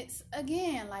 And it's,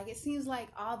 again, like, it seems like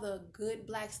all the good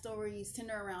black stories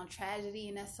center around tragedy,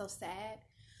 and that's so sad.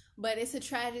 But it's a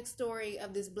tragic story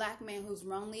of this black man who's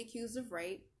wrongly accused of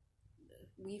rape.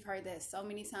 We've heard that so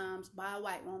many times by a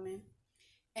white woman.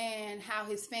 And how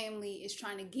his family is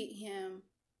trying to get him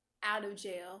out of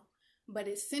jail. But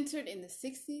it's centered in the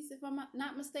 60s, if I'm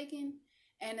not mistaken.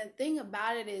 And the thing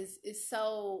about it is, it's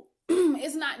so...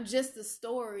 it's not just the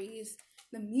stories,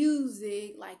 the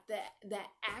music, like the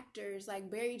actors. Like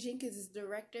Barry Jenkins is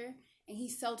director, and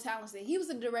he's so talented. He was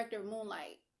the director of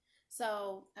Moonlight,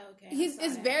 so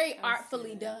it's very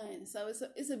artfully done. So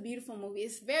it's a beautiful movie.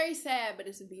 It's very sad, but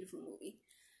it's a beautiful movie.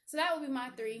 So that would be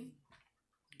my 3.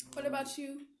 What about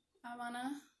you,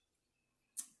 Ivana?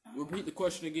 Repeat the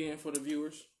question again for the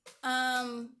viewers.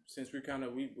 Since we've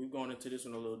gone into this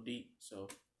one a little deep, so.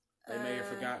 They may have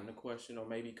forgotten the question or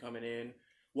maybe coming in.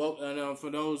 Well, and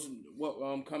for those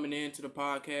coming into the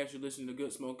podcast, you're listening to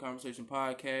Good Smoke Conversation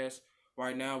Podcast.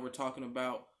 Right now, we're talking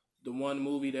about the one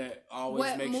movie that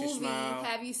always makes you smile. What movie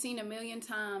have you seen 1,000,000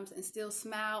 times and still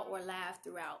smile or laugh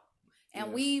throughout?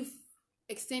 And we've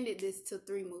extended this to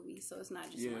 3 movies, so it's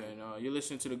not just one. Yeah, you're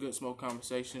listening to the Good Smoke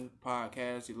Conversation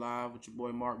Podcast. You're live with your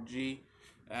boy Mark G,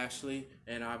 Ashley,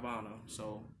 and Ivana.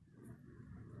 So,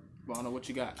 Ivana, what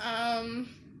you got?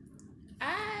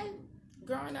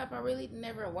 Growing up, I really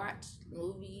never watched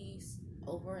movies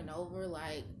over and over.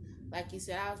 Like you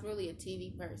said, I was really a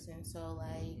TV person. So,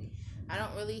 like, I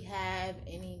don't really have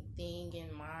anything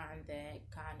in mind that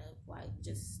kind of, like,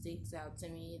 just sticks out to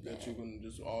me. That you're gonna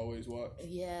just always watch.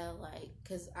 Yeah, like,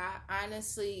 cause I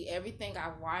honestly everything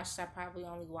I watched, I probably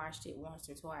only watched it once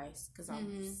or twice, cause I've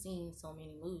seen so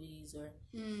many movies or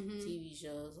TV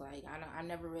shows. Like I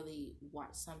never really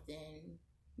watched something.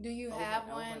 Do you have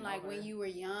one like when you were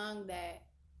young that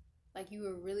like you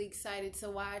were really excited to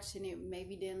watch and it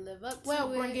maybe didn't live up to it? Well,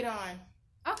 Bring It On.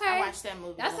 Okay, I watched that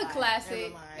movie. That's a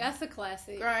classic. That's a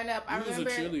classic. Growing up, I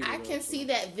remember. I can see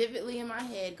that vividly in my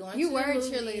head. Going you to were the a movies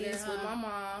cheerleader with my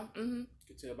mom. You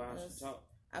could tell by how she talk.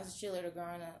 I was a cheerleader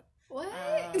growing up. What?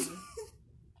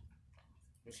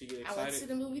 When she get excited, I went to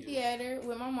the movie theater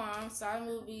with my mom, saw the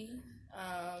movie,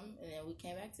 and then we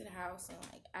came back to the house, and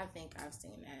like I think I've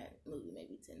seen that movie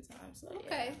maybe 10 times. So,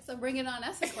 okay, so Bring It On.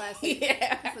 That's a classic.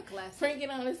 Yeah, that's a classic. Bring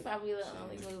It On is probably the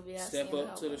only movie I've seen. Step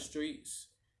Up to the Streets.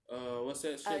 What's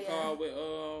that shit called with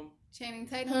Channing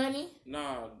Tatum? Honey?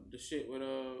 Nah, the shit with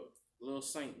Lil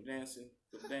Saint dancing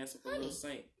for Lil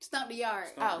Saint. Stump the Yard.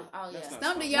 Yeah.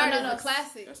 Stump the Yard is a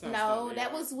classic. No,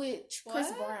 that was with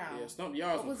Chris Brown. Yeah, Stump the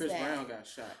Yard was when Chris Brown got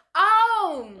shot.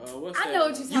 Oh, what's I that? know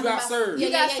what you're talking about. You Got Served.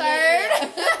 You Got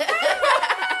Served.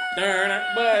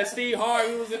 But Steve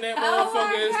Harvey was in that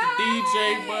motherfucker as the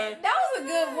DJ, but that was a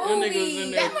good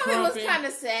movie. That movie was kind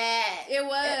of sad. It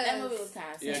was. That movie was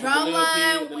kind of sad. Yeah,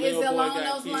 Drumline is along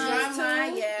those lines too.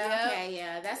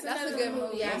 Drumline, that's a good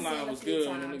movie. Drumline was good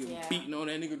when the nigga beating on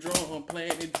that nigga drum,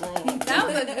 playing his drum. That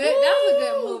was a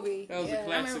good movie. That was a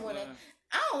classic.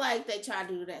 I don't like they try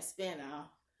to do that spin-off.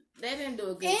 They didn't do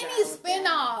a good job. Any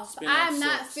spin-offs, I'm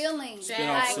not feeling.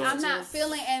 Like I'm not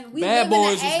feeling, and we live in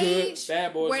an age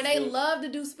where they love to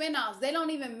do spin-offs. They don't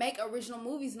even make original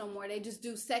movies no more. They just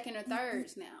do second or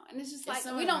thirds now, and it's just like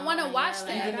we don't want to watch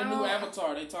that. Even the new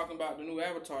Avatar, they talking about the new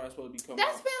Avatar that's supposed to be coming.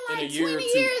 That's been like 20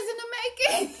 years in the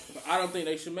making. I don't think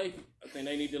they should make it. I think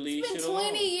they need to leave shit alone.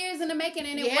 It's been 20 years in the making,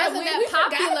 and it wasn't that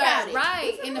popular,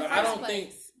 right? In the first place. I don't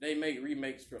think they make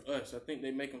remakes for us. I think they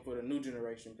make them for the new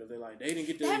generation because they didn't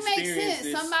get to experience this. That makes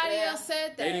sense. Somebody else said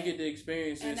that. They didn't get to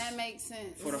experience this. And that makes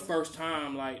sense. For the first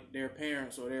time, like their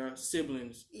parents or their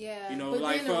siblings. Yeah. You know, but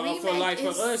like for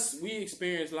us, we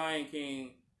experienced Lion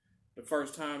King the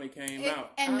first time it came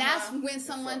out. And that's when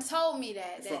someone told me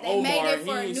that they Omar, made it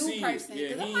for a new person.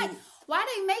 Because I'm like, why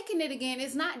they making it again?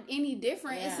 It's not any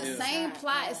different. Yeah, it's the same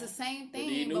plot. It's the same thing. But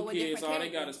these new with kids, different all they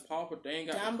got is Paw Patrol. They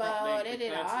ain't got Dumbo. They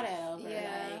did all that over.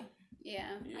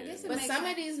 Yeah. I guess but some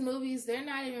of these movies, they're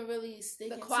not even really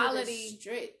sticking the quality. To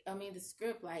the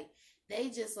script. Like they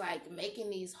just like making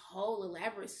these whole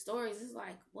elaborate stories. It's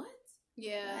like what?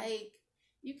 Yeah. Like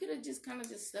you could have just kind of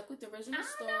just stuck with the original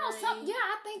story.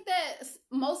 I think that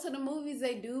most of the movies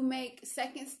they do make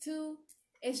seconds to.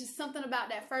 It's just something about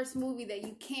that first movie that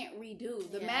you can't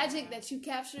redo. The magic that you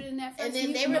captured in that first movie.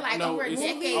 And then they were like over a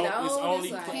decade old.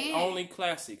 It's only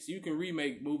classics. You can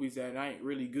remake movies that ain't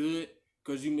really good.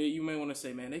 Because you may want to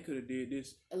say, man, they could have did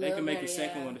this. They can make a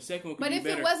second one. The second one could be better.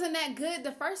 But if it wasn't that good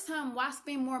the first time, why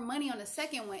spend more money on the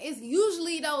second one? It's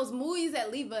usually those movies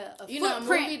that leave a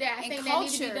footprint that I think in that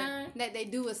culture need to be done? that they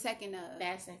do a second of.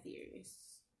 Fast and Furious.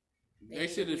 They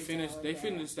should have finished. They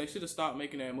should have stopped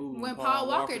making that movie when Paul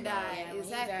Walker died. Yeah,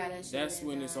 exactly. That's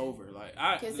when it's over.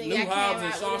 Like the new Hobbs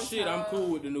and Shaw shit. I'm cool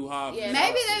with the new Hobbs. Yeah,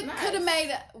 maybe they could have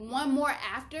made one more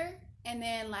after. And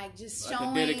then, like, just like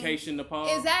showing... the dedication to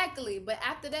Paul. Exactly. But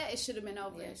after that, it should have been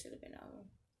over. Yeah, it should have been over.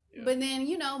 Yeah. But then,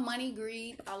 you know, money,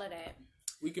 greed, all of that.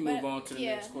 We can move on to the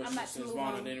next question since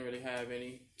Vonna didn't really have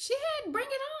any. She had Bring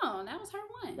It On. That was her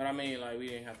one. But I mean, like, we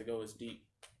didn't have to go as deep.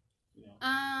 You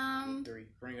know, 3.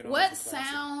 Bring It On. What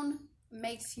sound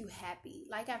makes you happy?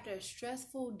 Like, after a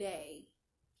stressful day,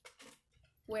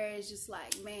 where it's just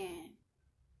like, man,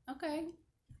 okay.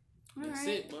 That's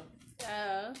it, bro.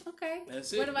 Okay.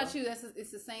 That's it. What about you?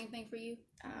 It's the same thing for you?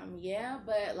 Yeah,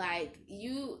 but like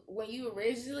when you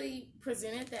originally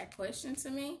presented that question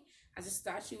to me, I just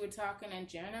thought you were talking in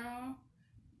general.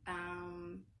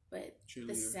 But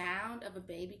the sound of a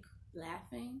baby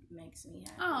laughing makes me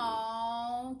happy.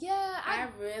 Oh, yeah. I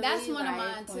really that's one like of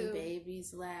mine too. When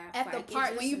babies laugh at the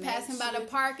park, when you passing by the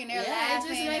park and they're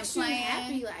laughing it just makes and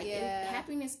playing. You happy. Like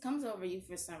happiness comes over you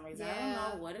for some reason. I don't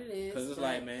know what it is. Because it's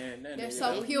like, man, they're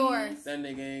so pure. That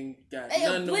nigga ain't got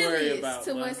nothing to worry about.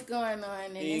 To what's going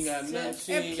on. He ain't got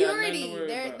nothing. Their purity.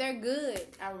 They're good.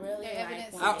 I really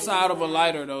like. Outside of a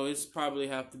lighter though, it's probably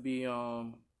have to be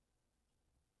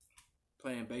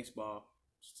playing baseball.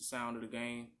 Just the sound of the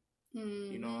game.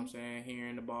 Mm-hmm. You know what I'm saying?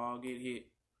 Hearing the ball get hit,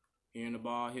 hearing the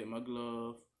ball hit my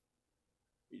glove.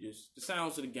 The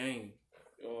sounds of the game,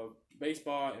 or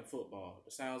baseball and football.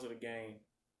 The sounds of the game.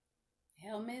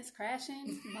 Helmets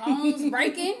crashing, bones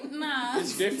breaking. Nah,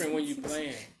 It's different when you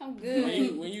playing. I'm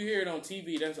good. When you hear it on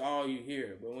TV, that's all you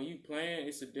hear. But when you playing,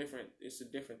 it's a different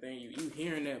thing. You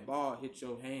hearing that ball hit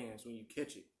your hands when you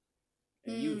catch it,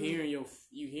 and you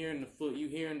hearing the foot, you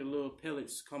hearing the little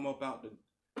pellets come up out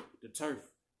the turf.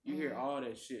 You hear all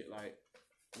that shit. Like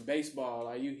in baseball,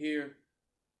 like you hear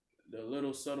the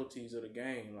little subtleties of the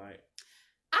game. Like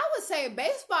I would say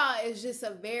baseball is just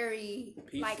a very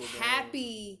Peaceful game.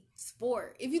 happy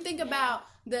sport. If you think about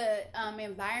the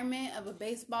environment of a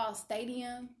baseball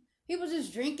stadium, people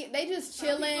just drinking, they just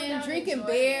chilling, drinking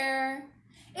beer.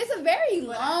 It's a very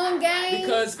long game.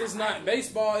 Because it's not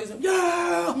baseball isn't it's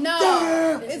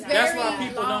it's very that's why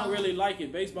people long. don't really like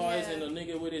it. Baseball isn't a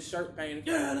nigga with his shirt painted.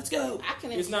 Yeah, let's go. I can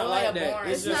It's enjoy not like a that.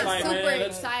 boring. It's just not like super man,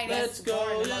 exciting. let's go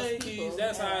Boring to most Yankees. people.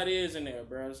 That's how it is in there,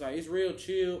 bro. It's like it's real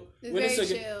chill. It's When very a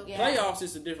chill. playoffs,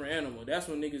 it's a different animal. That's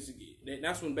when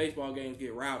that's when baseball games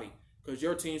get rowdy. Because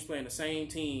your team's playing the same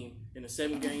team in a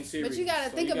 7-game series. But you got to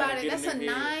So think you gotta about it. get That's in a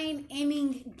their head.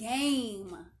 9-inning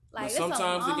game. Like But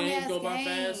sometimes the games games go by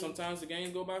fast. Sometimes the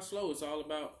games go by slow. It's all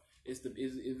about is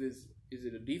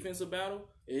it a defensive battle?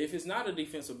 If it's not a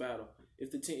defensive battle,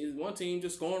 if one team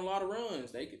just scoring a lot of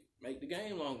runs, they could make the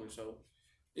game longer. So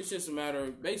it's just a matter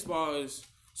of baseball is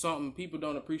something people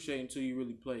don't appreciate until you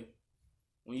really play.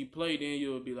 When you play, then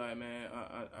you'll be like, man,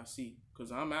 I see.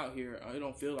 Because I'm out here, it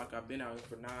don't feel like I've been out here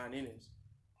for 9 innings.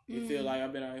 It feel like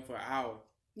I've been out here for an hour.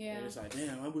 Yeah. And it's like,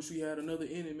 damn, I wish we had another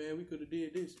inning, man. We could have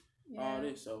did this. Yeah. All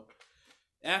this. So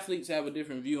athletes have a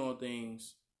different view on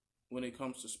things when it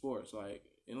comes to sports. Like,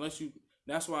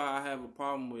 that's why I have a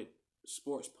problem with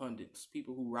sports pundits,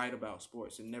 people who write about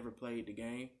sports and never played the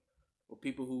game, or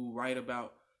people who write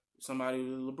about somebody,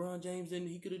 LeBron James,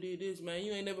 he could have did this, man.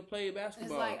 You ain't never played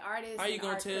basketball. It's like artists. How you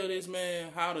gonna tell this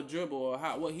man how to dribble or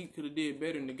what he could have did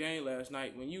better in the game last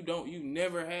night when you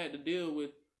never had to deal with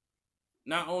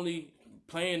not only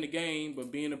playing the game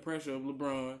but being the pressure of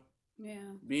LeBron. Yeah.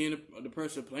 Being the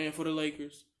pressure of playing for the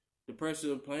Lakers, the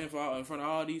pressure of playing in front of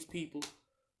all these people,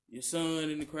 your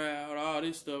son in the crowd, all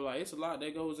this stuff. Like, it's a lot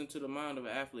that goes into the mind of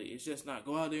an athlete. It's just not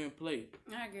go out there and play.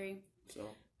 I agree. So,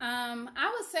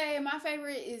 I would say my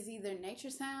favorite is either nature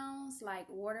sounds like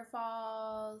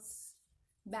waterfalls,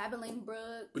 babbling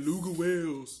brooks, beluga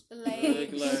whales.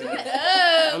 lakes. Shut up.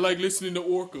 I like listening to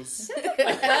orcas.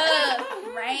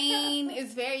 Rain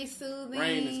is very soothing.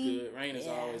 Rain is good. Rain is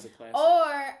always a classic.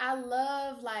 Or I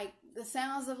love like the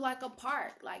sounds of like a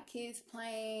park, like kids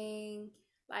playing,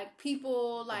 like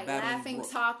people like laughing,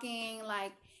 brook. talking,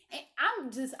 like. And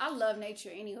I love nature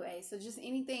anyway. So just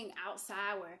anything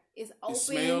outside where it's open. Is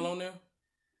smell on there?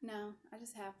 No, I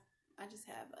just have.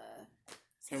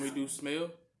 Can we do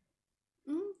smell?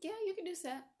 Yeah, you can do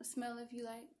smell if you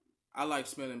like. I like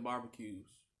smelling barbecues.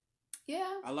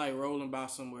 Yeah. I like rolling by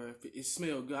somewhere if it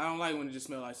smells good. I don't like when it just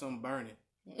smells like something burning.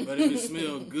 But if it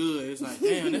smells good, it's like,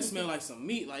 damn, that smell like some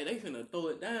meat. Like, they finna throw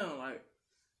it down. Like,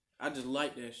 I just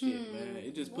like that shit, man.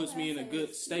 It just puts me in a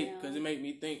good state because it make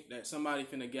me think that somebody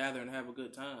finna gather and have a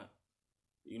good time.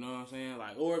 You know what I'm saying?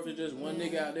 Like, or if it's just one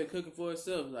nigga out there cooking for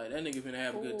himself, like, that nigga finna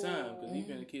have a good time because he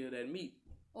finna kill that meat.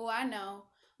 Oh, I know.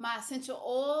 My essential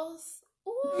oils.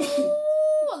 Ooh,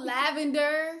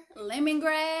 lavender,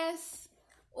 lemongrass.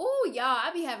 Ooh, y'all,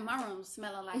 I be having my room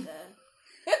smelling like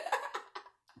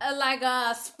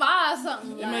a spa or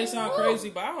something. It may sound crazy,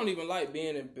 but I don't even like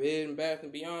being in Bed and Bath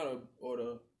and Beyond or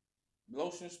the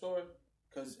lotion store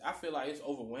because I feel like it's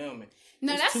overwhelming.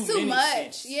 No, it's that's too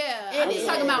much. Scents. Yeah, I'm just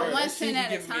talking about one scent at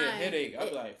a give me a time. headache. I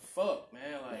be like, fuck,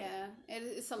 man. Like, yeah,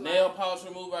 it's a nail lot. polish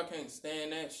remover, I can't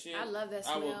stand that shit. I love that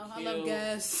smell. I kill- love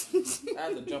gas. I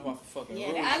have to jump off a fucking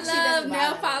roof. I love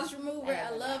nail polish remover. I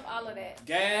love all of that.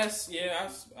 Gas, yeah.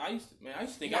 I used to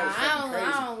think I was fucking crazy.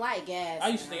 I don't like gas. I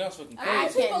used to think I was fucking A lot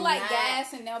of crazy. people like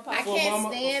gas and nail polish. I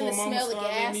can't stand the Before mama smell of started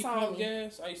letting gas me on pump me.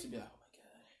 gas, I used to be like,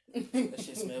 that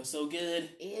shit smells so good.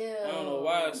 Ew. I don't know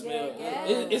why it smells.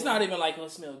 Yeah. It's not even like it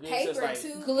smells good. It's Paper just like,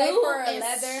 too. Glue Paper or and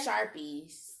leather.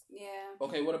 Sharpies. Yeah.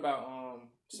 okay, what about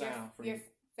sound for your you?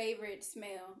 favorite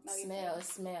smell? No,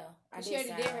 Smell. She already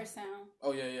did her sound.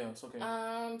 Oh yeah, it's okay.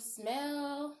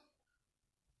 Smell.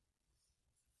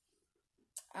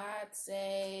 I'd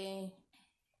say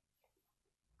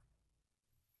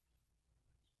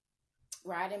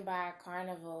riding by a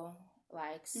carnival,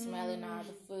 like smelling all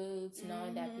the foods,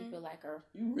 knowing that people like are.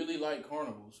 You really like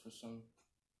carnivals for some.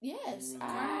 Yes,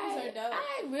 Carnivals are dope.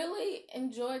 I really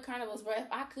enjoy carnivals, but if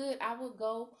I could, I would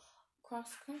go cross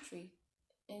country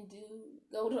and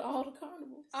go to all the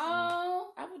carnivals. Oh,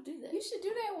 I would do that. you should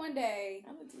do that one day.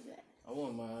 I would do that. I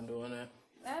wouldn't mind doing that.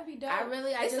 That'd be dope.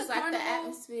 I It's just a like the carnival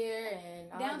atmosphere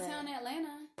and all downtown that.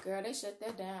 Atlanta. Girl, they shut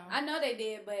that down. I know they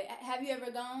did, but have you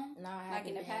ever gone? No, I haven't. Like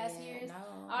in the past yet. years? No.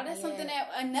 Oh, that's not something yet.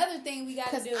 another thing we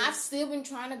got to do. I've still been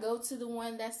trying to go to the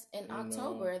one that's in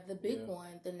October, the big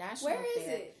one, the national Where is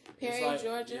fair. it? Perry,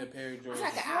 Georgia. Yeah, Perry, Georgia. It's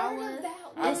like an hour.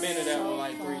 I've been to that so one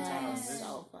like 3 fun. times. It's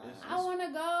so fun. I want to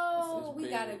go. it's We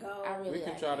big. got to go. I really We can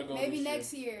like try to it. go Maybe this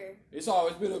next year. It's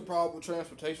always been a problem with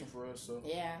transportation for us, so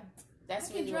Yeah, that's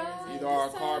I can really what drive. it is. either our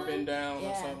this car time. been down or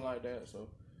Yeah. something like that. So,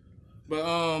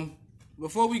 but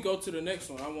before we go to the next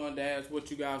one, I wanted to ask what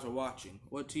you guys are watching.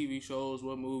 What TV shows,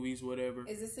 what movies, whatever.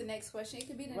 Is this the next question? It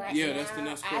could be the Right next Yeah, now, that's the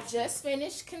next I question. just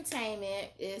finished Containment.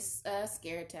 It's a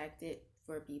scare tactic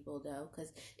for people though,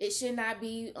 because it should not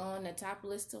be on the top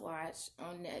list to watch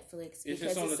on Netflix. It's because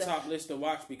just on the top list to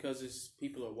watch because it's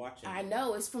people are watching. I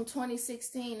know it's from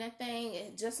 2016. That thing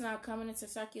is just now coming into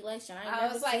circulation. I I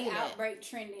never was like seen it. Outbreak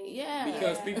trending. Yeah.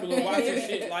 Because people are watching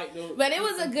shit like the. But it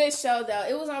was a good show though.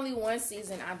 It was only one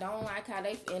season. I don't like how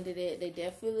they ended it. They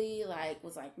definitely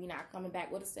was like, we're not coming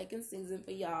back with a second season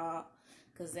for y'all,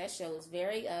 because that show is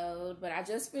very old. But I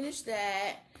just finished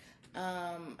that.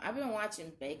 I've been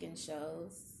watching baking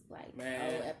shows, like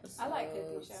old episodes. I like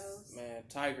cooking shows. Man,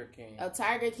 Tiger King. Oh,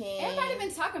 Tiger King. Everybody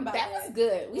been talking about that that. was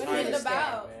good. We What is it finished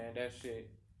about? Man, that shit.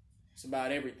 It's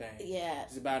about everything. that. Yeah.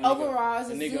 It's about a nigga, Overall, it's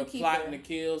a a nigga zookeeper. plotting to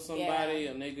kill somebody,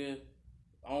 a nigga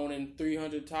owning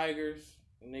 300 tigers.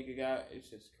 A nigga got, it's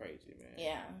just crazy, man.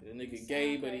 Yeah. The nigga Sound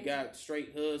gay, but he crazy. got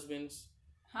straight husbands.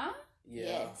 Huh?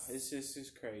 Yeah, Yes. it's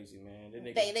crazy, man. That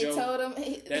nigga They Joe, told him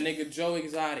that nigga Joe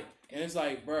Exotic, and it's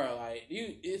like, bro, like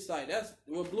you, it's like that's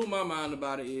what blew my mind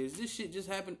about it is this shit just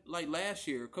happened like last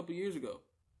year, a couple years ago.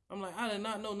 I'm like, I did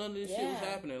not know none of this shit was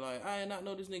happening. Like, I did not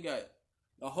know this nigga got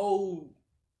a whole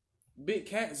big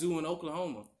cat zoo in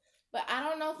Oklahoma. But I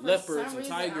don't know, for Leopards some and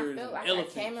reason tigers I felt like and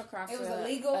elephants. I came across It was a,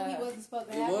 illegal. He wasn't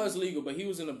supposed to have It was legal, but he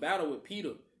was in a battle with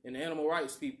PETA and the animal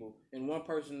rights people, and one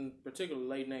person in particular, a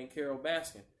lady named Carol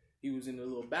Baskin. He was in a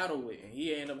little battle with, and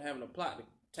he ended up having a plot to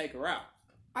take her out.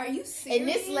 Are you serious? And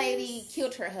this lady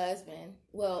killed her husband.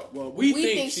 Well, we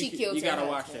think she killed you her gotta husband.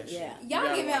 watch that shit. Yeah. You Y'all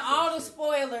gotta giving watch all that the shit.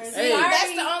 spoilers. Hey.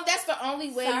 Sorry. That's the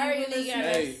only way Sorry, you really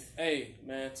listeners. gotta. Hey,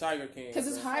 man, Tiger King. Because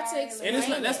it's bro. hard to Sorry, explain.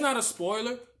 And that's not a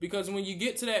spoiler, because when you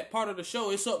get to that part of the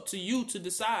show, it's up to you to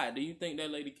decide. Do you think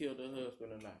that lady killed her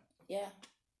husband or not? Yeah.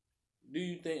 Do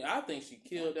you think? I think she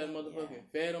killed that motherfucker and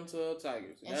fed him to her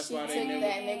tigers. And That's she why took they never.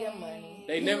 that nigga money.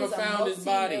 They He never was a found his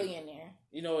body. multi-millionaire.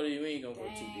 You know what? We ain't gonna go too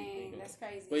deep. Dang, into that's it.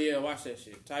 crazy. But yeah, watch that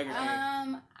shit. Tiger King.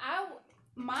 I'm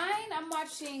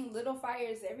watching Little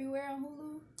Fires Everywhere on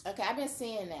Hulu. Okay, I've been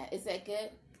seeing that. Is that good?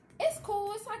 It's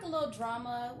cool. It's like a little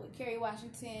drama with Kerry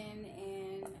Washington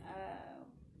and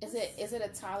Is it a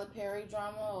Tyler Perry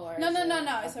drama or? no.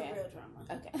 It's okay. a real drama.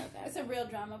 Okay. It's a real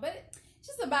drama, but it's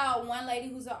just about one lady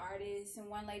who's an artist and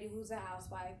one lady who's a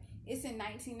housewife. It's in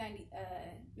 1990.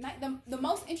 The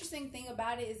most interesting thing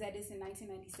about it is that it's in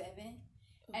 1997,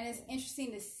 and it's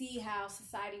interesting to see how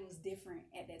society was different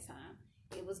at that time.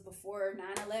 It was before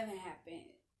 9/11 happened.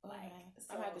 Like,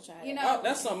 I'm gonna have to try that. You know,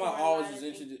 That's something I before a always lot was of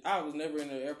things. interested. I was never in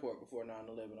the airport before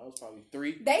 9/11. I was probably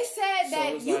 3. They said So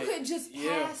that it's you like, could just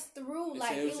yeah. pass through, They like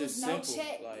said it it was was just no simple,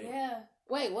 check. like- Yeah.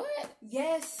 Wait, what?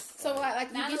 Yes. So like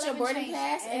you get your 9/11 boarding changed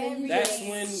pass and then you That's just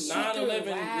when shoot 9/11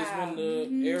 through. is when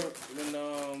Mm-hmm. the air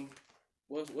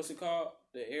what's it called?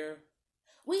 The air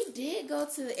We did go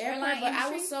to the airport, Airline but I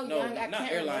industry? was so no, young I not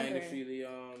can't airline remember. industry. The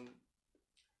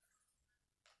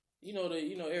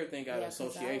everything got an Yeah, 'cause I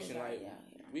was association. like, Like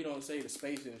yeah. we don't say the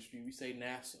space industry, we say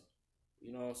NASA.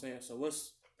 You know what I'm saying? So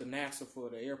what's the NASA for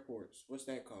the airports? What's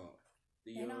that called?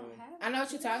 The They don't have I know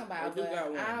what you're talking about, They do but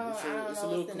got one. I don't It's know a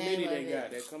little what's the committee name they of got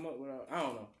it. that come up with. I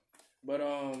don't know, but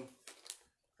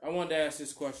I wanted to ask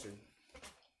this question.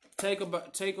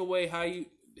 Take away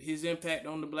his impact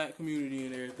on the black community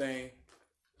and everything.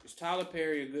 Is Tyler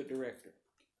Perry a good director?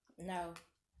 No.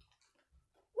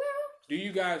 Do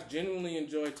you guys genuinely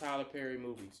enjoy Tyler Perry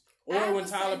movies? Or I when would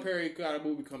Tyler say- Perry got a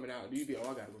movie coming out, do you be, I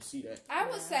gotta go see that? I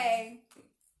would say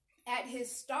at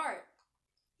his start,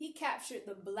 he captured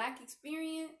the black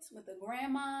experience with the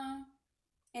grandma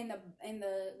and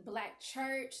the black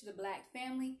church, the black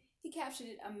family. He captured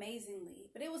it amazingly.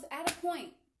 But it was at a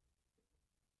point.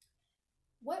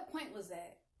 What point was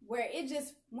that? Where it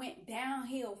just went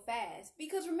downhill fast.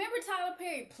 Because remember Tyler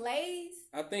Perry plays?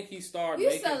 I think he started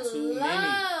We used making to too many.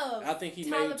 love I think he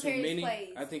Tyler made too Perry's many.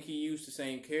 plays. I think he used the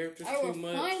same characters They were too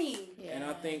much. funny. And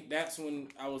I think that's when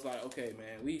I was like, okay,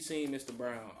 man, we've seen Mr.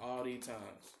 Brown all these times.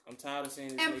 I'm tired of seeing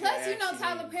this And nigga plus, you know, action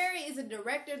Tyler movies. Perry is a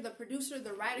director, the producer,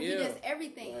 the writer. Yeah. He does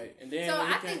everything. Right. And then So when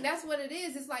he I think that's what it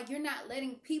is. It's like you're not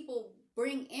letting people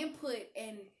bring input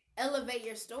and elevate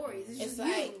your stories. It's just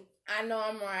like you. I know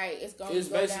I'm right. It's gonna It's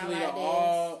go basically down like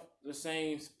all the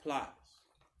same plots.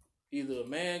 Either a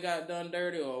man got done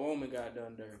dirty or a woman got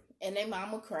done dirty. And they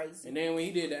mama crazy. And then when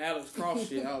he did the Alex Cross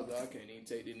shit, I was like, I can't even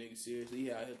take this nigga seriously.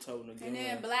 He out here toting again. And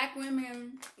then black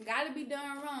women gotta be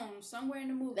done wrong somewhere in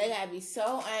the movie. They gotta be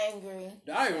so angry.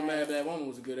 The Iron Man, that woman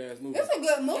was a good ass movie. It's a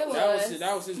good movie.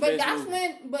 That was his best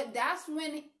movie. But that's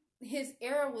when his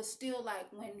era was still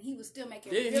like when he was still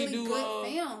making Didn't really he do, good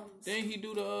films. Didn't he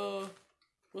do the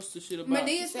what's the shit about?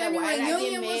 Medea's Family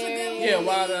Reunion was a good movie. Yeah,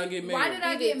 Why Did I Get Married? Why Did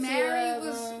I Get Married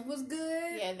was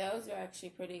good. Yeah, those are actually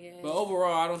pretty good. But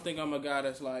overall, I don't think I'm a guy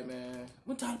that's like, man,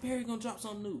 when Tyler Perry gonna drop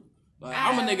something new? Like,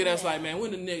 I'm a nigga that's like, man, when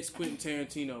the next Quentin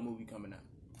Tarantino movie coming out?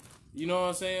 You know what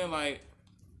I'm saying? Like,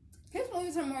 his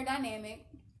movies are more dynamic.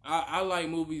 I like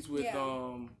movies with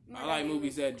I like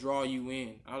movies that draw you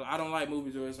in. I don't like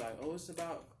movies where it's like, oh, it's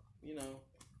about, you know,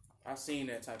 I've seen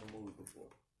that type of movie before.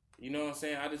 You know what I'm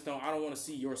saying? I don't want to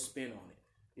see your spin on it.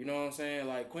 You know what I'm saying?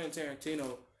 Like Quentin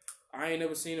Tarantino, I ain't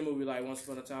never seen a movie like Once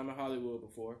Upon a Time in Hollywood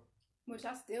before. Which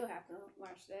I still have to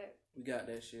watch that. We got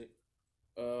that shit.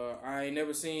 I ain't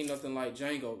never seen nothing like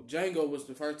Django. Django was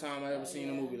the first time I ever seen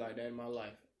a movie like that in my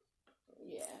life.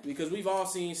 Yeah. Because we've all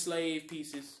seen slave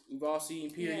pieces. We've all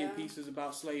seen period pieces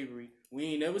about slavery. We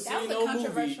ain't never seen no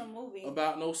movie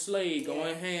about no slave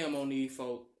going ham on these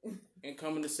folk and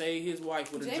coming to save his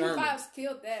wife with a German. Jamie Foxx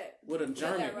killed that. With a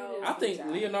German. I think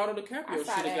Leonardo DiCaprio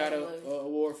should have got an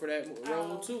award for that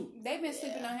role too. They've been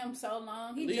sleeping on him so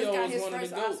long. He Leo just got was his one first of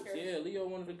the goats. Oscar. Yeah, Leo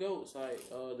one of the goats. Like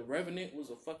The Revenant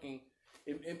was a fucking.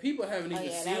 And people haven't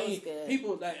even seen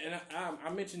people that. And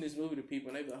I mentioned this movie to people,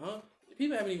 and they be like, huh?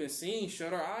 People haven't even seen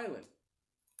Shutter Island.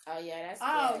 Oh yeah, that's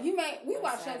good. We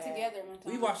watched that together one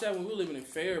time. We watched that when we were living in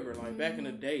Fairburn, like back in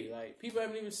the day. Like people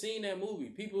haven't even seen that movie.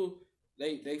 People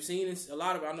they've seen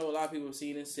I know a lot of people have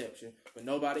seen Inception, but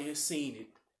nobody has seen it.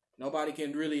 Nobody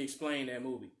can really explain that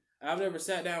movie. I've never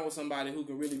sat down with somebody who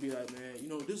can really be like, man, you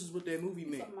know, this is what that movie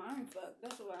meant. It's a mind fuck.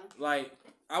 That's why. Like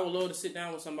I would love to sit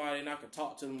down with somebody and I could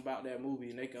talk to them about that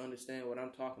movie and they can understand what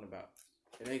I'm talking about.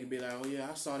 And they can be like, oh yeah,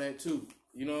 I saw that too.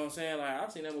 You know what I'm saying? Like, I've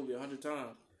seen that movie 100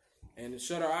 times. And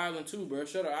Shutter Island too, bro.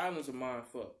 Shutter Island's a mind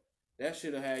fuck. That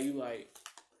should have had you like...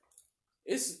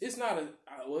 It's not a...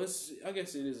 Well, I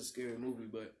guess it is a scary movie,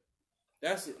 but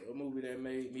that's a movie that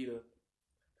made me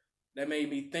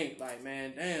think, like,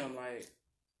 man, damn, like,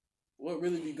 what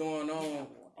really be going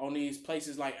on these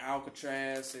places like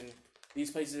Alcatraz and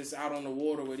these places that's out on the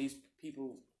water where these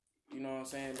people, you know what I'm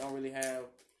saying, don't really have...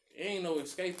 It ain't no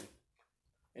escaping.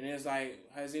 And it's like,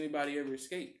 has anybody ever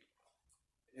escaped?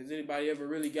 Has anybody ever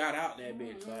really got out that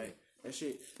bitch? Like, that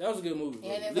shit. That was a good movie.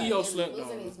 And Leo slept on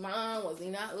losing his mind. Was he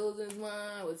not losing his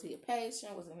mind? Was he a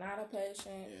patient? Was he not a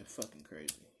patient? Yeah, fucking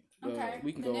crazy. Okay.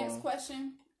 We can the go next on.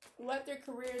 question. What other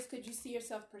careers could you see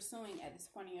yourself pursuing at this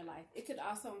point in your life? It could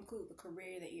also include the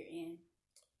career that you're in.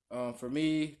 For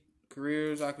me,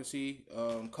 careers I could see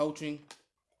coaching,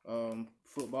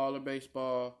 football or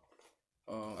baseball.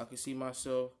 I could see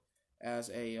myself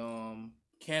as a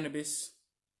cannabis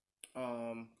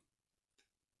like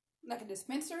a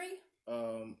dispensary?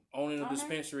 Owning a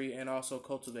dispensary and also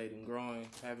cultivating, growing,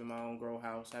 having my own grow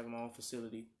house, having my own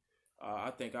facility.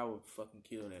 I think I would fucking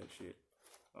kill that shit.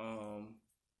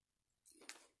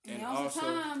 And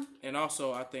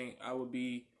also I think I would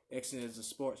be excellent as a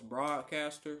sports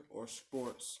broadcaster or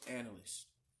sports analyst.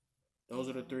 Those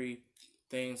are the three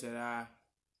things that I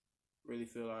really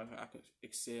feel like I could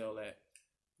excel at.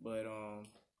 But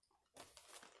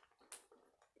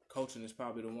coaching is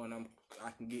probably the one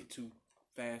I can get to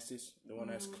fastest, the one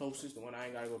that's closest, the one I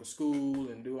ain't gotta go to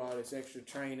school and do all this extra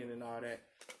training and all that.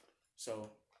 So,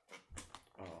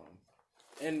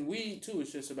 and weed too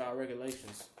is just about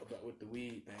regulations with the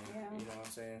weed thing. Yeah. You know what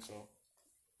I'm saying? So,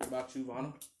 what about you,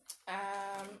 Vanna?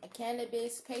 A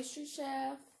cannabis pastry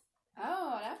chef.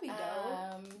 Oh, that'd be dope.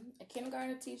 A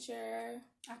kindergarten teacher.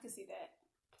 I can see that.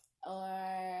 Or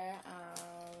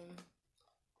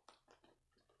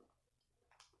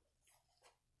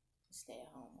stay at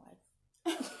home wife.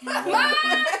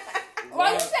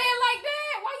 Why you say it like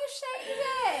that? Why you say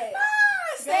that?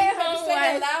 Stay at home say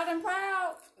wife. Loud and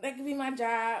proud. That could be my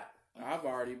job. I've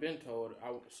already been told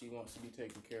she wants to be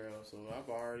taken care of, so I've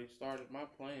already started my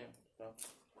plan. So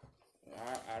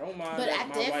I don't mind but that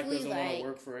my wife doesn't want to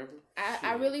work forever.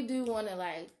 I really do want to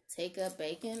like take up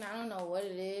baking. I don't know what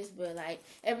it is, but like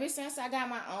ever since I got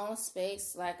my own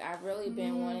space, like I've really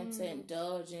been wanting to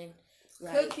indulge in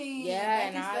like, cooking,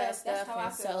 and all that stuff.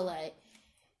 And so like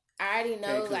I already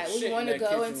know like we want to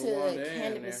go into the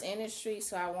cannabis industry,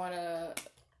 so I want to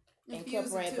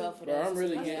incorporate both of those.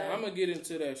 I'm gonna get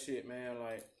into that shit, man.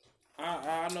 Like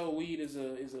I know weed is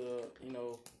a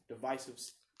divisive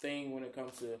thing when it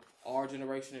comes to our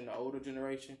generation and the older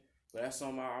generation. But that's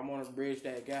something I want to bridge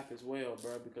that gap as well,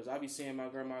 bro. Because I be seeing my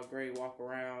grandma Gray walk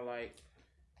around like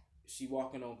she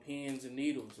walking on pins and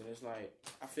needles, and it's like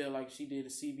I feel like she did a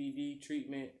CBD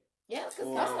treatment. Yeah,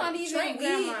 because that's not even Trent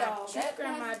grandma. though. Trent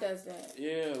grandma does that.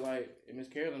 Yeah, like Miss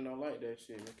Carolyn don't like that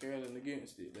shit. Miss Carolyn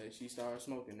against it. That she started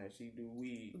smoking. That she do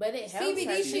weed. But it helps CBD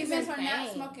her. She's treatments in are not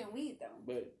pain. smoking weed though.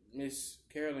 But Miss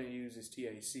Carolyn uses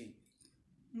THC.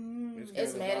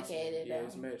 It's medicated Yeah,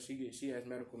 though. she has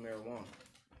medical marijuana.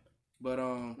 But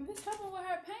If it's helping with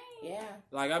her pain. Yeah.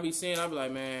 like I be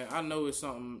like, man, I know it's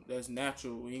something that's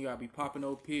natural. When you gotta be popping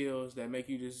those pills that make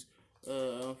you just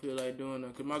I don't feel like doing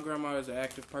them. Cause my grandma is an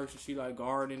active person. She like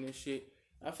gardening and shit.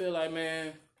 I feel like,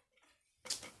 man,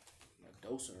 I'm a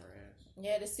dose her ass.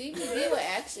 Yeah, the CBD would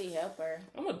actually help her.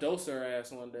 I'm a dose her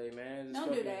ass one day, man. Just Don't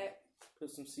do fucking that. Put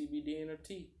some CBD in her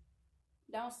tea.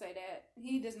 Don't say that.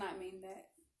 He does not mean that.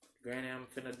 Granny, I'm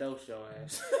finna dose your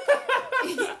ass.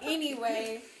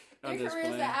 Anyway, I'm three just careers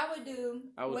playing. that I would do.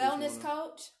 I would Wellness just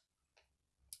coach.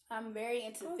 I'm very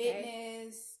into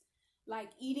fitness, like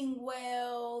eating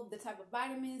well, the type of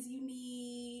vitamins you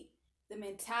need, the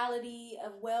mentality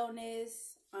of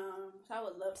wellness. So I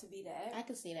would love to be that. I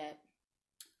can see that.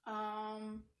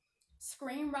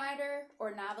 Screenwriter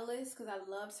or novelist, because I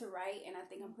love to write and I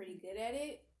think I'm pretty good at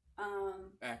it.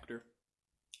 Actor.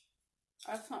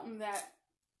 That's something that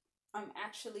I'm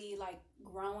actually like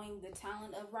growing the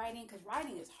talent of writing, because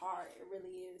writing is hard. It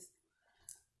really is.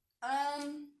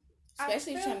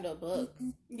 Especially if you're trying to do a book.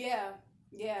 Yeah,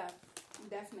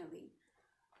 definitely.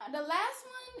 The last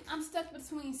one, I'm stuck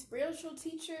between spiritual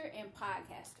teacher and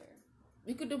podcaster.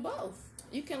 You could do both.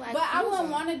 You can like. But I use wouldn't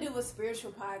them. want to do a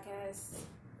spiritual podcast.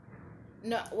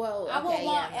 No, well, I would okay,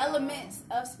 want yeah, no. elements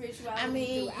of spirituality I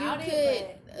mean, you throughout could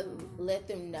it. But let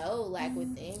them know, like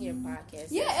within your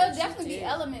podcast. yeah, that's it'll what you definitely be do.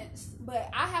 elements.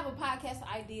 But I have a podcast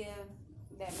idea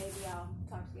that maybe I'll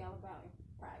talk to y'all about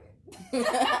in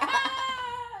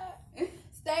private.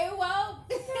 Stay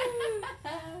woke.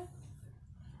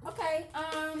 Okay.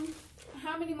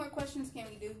 How many more questions can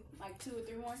we do? Like 2 or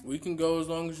 3 more? We can go as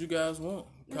long as you guys want.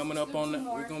 Let's Coming just up do on 2 the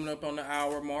more. we're coming up on the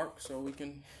hour mark, so we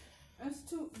can. Let's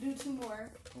do 2 more.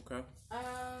 Okay.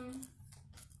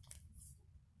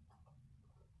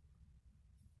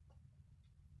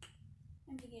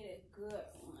 Let me get a good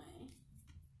one.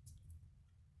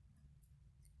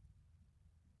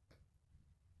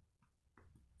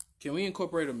 Can we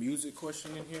incorporate a music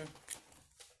question in here?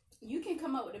 You can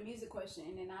come up with a music question,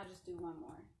 and then I'll just do one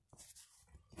more.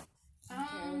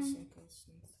 Okay, let's see questions.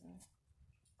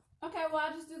 Okay, well,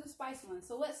 I'll just do the spice one.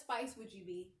 So what spice would you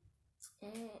be?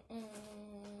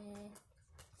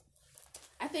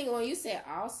 I think when you said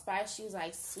allspice, she was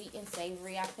like sweet and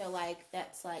savory. I feel like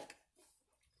that's like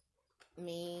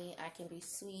me. I can be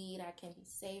sweet. I can be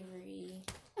savory.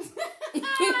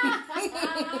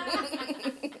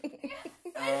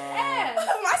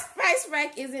 My spice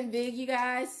rack isn't big, you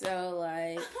guys, so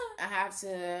like I have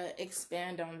to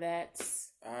expand on that.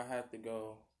 I have to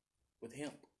go with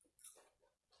hemp.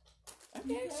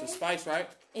 Okay. It's a spice, right?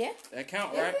 Yeah. That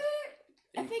count, Is right? it?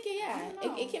 I think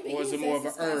it can be Or is used it more as of a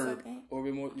an spice, I herb? think. Or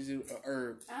is it a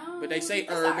herb? But they say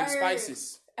It's a herb and herb.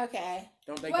 spices. Okay.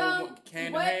 Don't they Well, go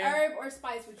hand what in hand? herb or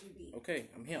spice would you be? Okay,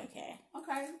 I'm hemp. Okay.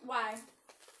 Okay, why?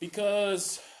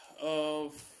 Because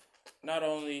of not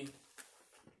only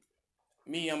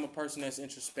me, I'm a person that's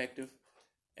introspective,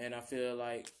 and I feel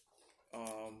like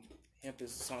hemp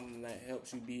is something that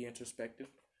helps you be introspective.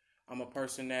 I'm a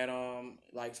person that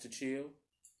likes to chill,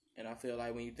 and I feel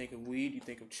like when you think of weed, you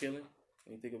think of chilling.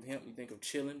 When you think of hemp, you think of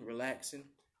chilling, relaxing.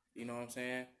 You know what I'm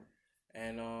saying?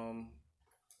 And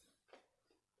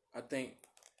I think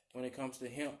when it comes to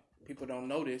hemp, people don't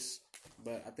know this,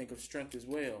 but I think of strength as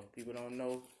well. People don't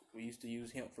know we used to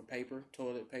use hemp for paper,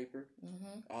 toilet paper,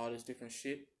 all this different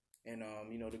shit. And,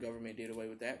 the government did away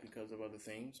with that because of other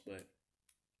things. But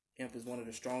hemp is one of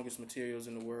the strongest materials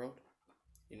in the world.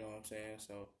 You know what I'm saying?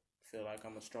 So I feel like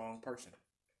I'm a strong person.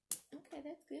 Okay,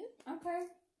 that's good. Okay.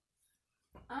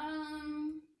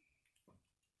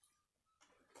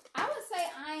 I would say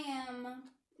I am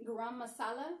garam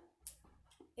masala.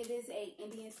 It is a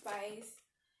Indian spice.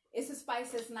 It's a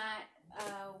spice that's not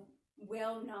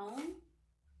well known.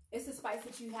 It's a spice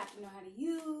that you have to know how to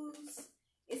use.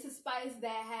 It's a spice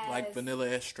that has Like vanilla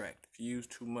extract. If you use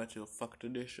too much, it'll fuck the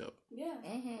dish up. Yeah,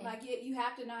 like you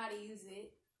have to know how to use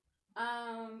it.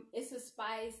 It's a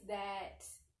spice that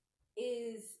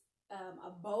is a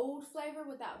bold flavor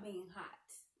without being hot,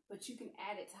 but you can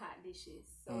add it to hot dishes,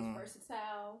 so it's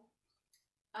versatile.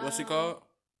 What's it called?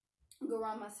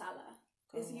 Garam masala.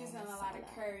 It's using a lot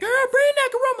of curry. Girl, bring that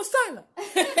garam masala.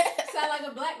 Sound like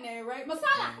a black name, right?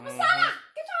 Masala, masala.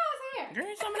 Get your ass here.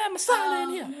 Bring some of that masala in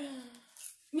here.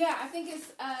 Yeah, I think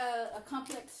it's a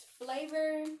complex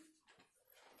flavor,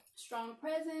 strong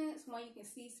presence, one you can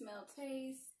see, smell,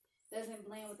 taste. Doesn't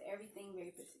blend with everything,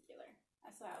 very particular.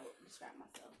 That's how I would describe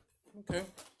myself.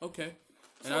 Okay.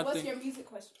 And So what's your music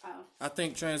question? Oh. I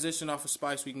think transition off of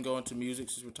spice, we can go into music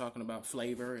since we're talking about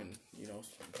flavor and,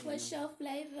 What's your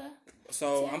flavor?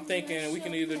 So I'm thinking we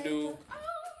can either do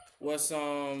what's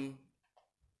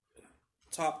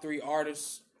top 3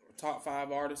 artists, top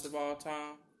 5 artists of all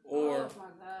time, or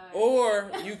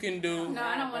you can do No,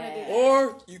 I don't want to do that.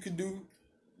 or you could do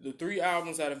the 3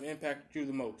 albums that have impacted you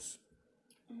the most.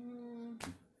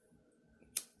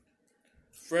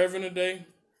 Forever and a Day,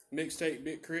 Mixtape,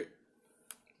 Big Crit,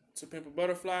 To Pimp a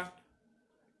Butterfly,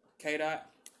 K-Dot,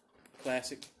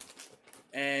 classic,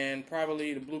 and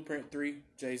probably the Blueprint 3,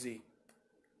 Jay-Z.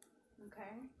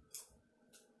 Okay.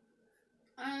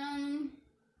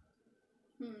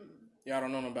 Y'all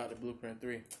don't know about the Blueprint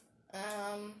 3.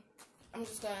 I'm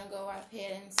just gonna go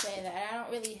ahead and say that I don't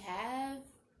really have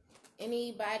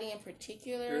anybody in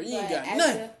particular. Girl, you ain't but got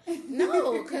none.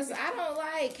 No, because I don't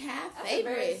like have That's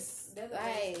favorites. that's a Like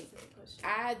very specific question.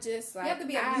 I just like You have to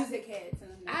be a music head.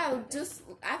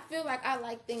 I feel like I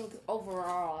like things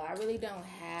overall. I really don't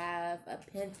have a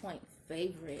pinpoint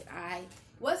favorite.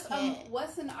 What's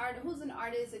an artist? Who's an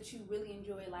artist that you really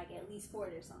enjoy? Like at least 4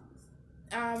 of their songs.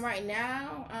 Right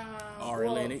now, Ari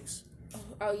Lennox.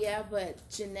 Oh yeah, but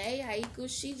Janae Aiku,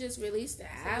 she just released an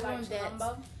album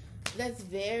that's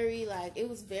very it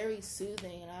was very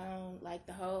soothing, and I don't like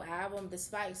the whole album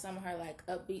despite some of her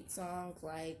upbeat songs,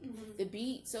 the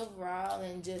beats overall,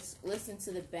 and just listen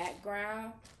to the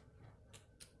background.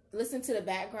 Listen to her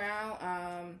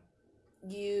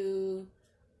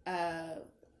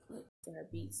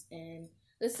beats and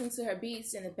listen to her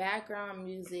beats and the background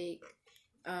music.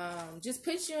 Just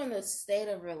puts you in the state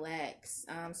of relax.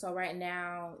 So right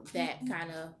now that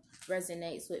kind of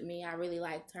resonates with me. I really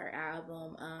liked her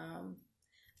album.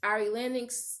 Ari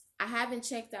Lennox, I haven't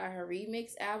checked out her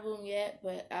remix album yet,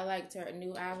 but I liked her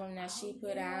new album that she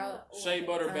put out. Shea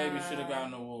Butter Baby should have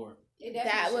gotten an award.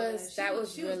 That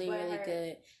was really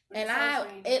good. And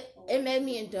it made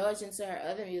me indulge into her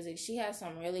other music. She has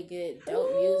some really good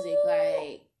dope music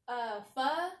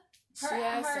Pho.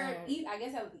 I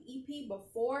guess that was the EP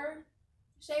before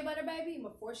Shea Butter Baby,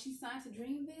 before she signed to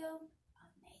Dreamville.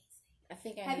 Amazing. I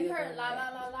think Have you heard La La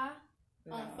La La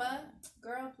on No. Pho?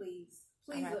 Girl, please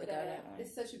look that up.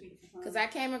 It's such a beautiful song. Because I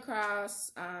came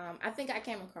across, I think I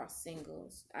came across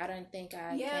singles. I don't think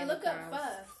I came look across.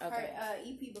 up Pho. Okay. Her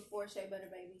EP before Shea Butter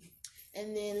Baby.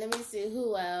 And then let me see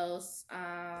who else.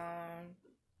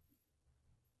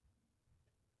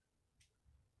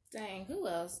 Dang, who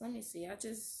else? Let me see.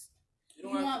 You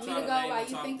want me to go while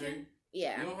you thinking? 3.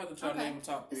 Yeah. You don't have to try to name a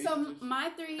top 3. So my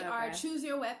 3 are Choose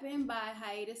Your Weapon by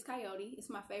Hiatus Coyote. It's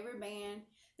my favorite band.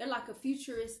 They're like a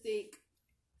futuristic.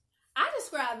 I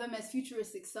describe them as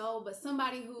futuristic soul, but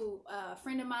somebody a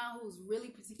friend of mine who's really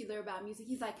particular about music,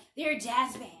 he's like, they're a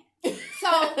jazz band. So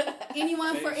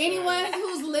anyone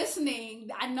who's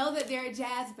listening, I know that they're a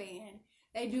jazz band.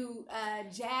 They do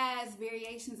jazz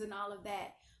variations and all of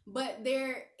that. But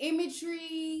their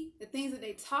imagery, the things that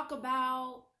they talk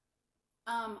about,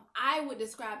 I would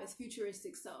describe as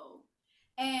futuristic soul.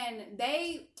 And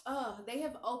they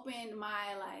have opened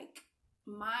my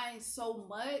mind so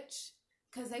much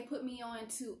because they put me on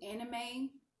to anime,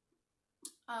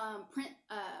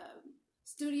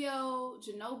 Studio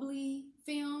Ghibli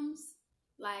films.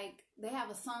 They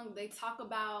have a song they talk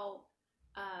about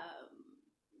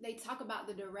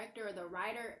the director or the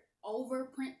writer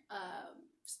over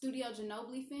Studio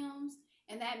Ghibli films,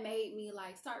 and that made me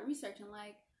start researching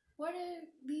what are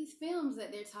these films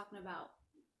that they're talking about.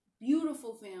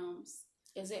 Beautiful films.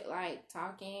 Is it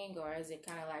talking, or is it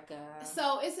kind of like a?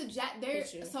 So it's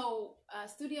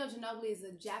Studio Ghibli is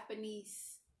a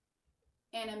Japanese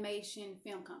animation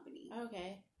film company.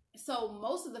 Okay. So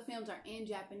most of the films are in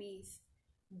Japanese,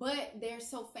 but they're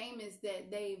so famous that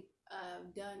they've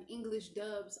done English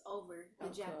dubs over the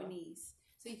Japanese,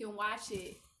 so you can watch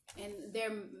it. And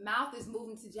their mouth is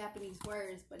moving to Japanese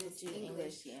words, but it's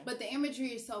English. Yeah. But the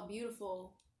imagery is so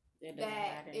beautiful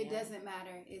It doesn't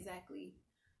matter. Exactly.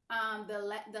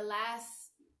 The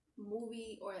last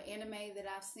movie or anime that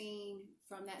I've seen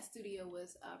from that studio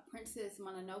was Princess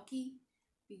Mononoke.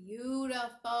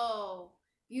 Beautiful.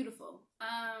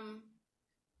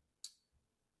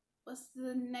 What's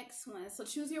the next one? So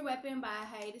Choose Your Weapon by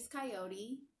Hiatus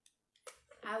Coyote.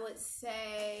 I would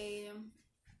say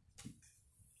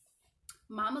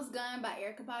Mama's Gun by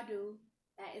Erykah Badu.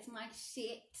 That is my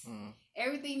shit.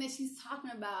 Everything that she's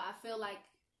talking about, I feel like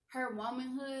her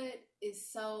womanhood is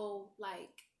so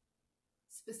like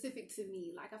specific to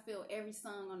me. Like I feel every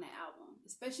song on that album,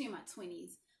 especially in my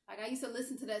 20s. Like I used to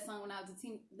listen to that song when I was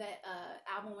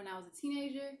album when I was a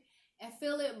teenager and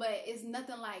feel it, but it's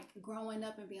nothing like growing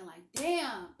up and being like,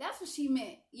 damn, that's what she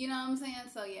meant. You know what I'm saying?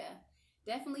 So yeah,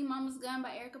 definitely Mama's Gun by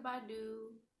Erykah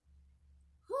Badu.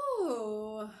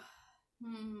 Whew.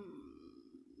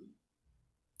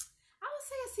 I would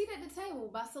say A Seat at the Table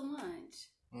by Solange.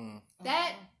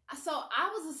 So I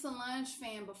was a Solange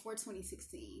fan before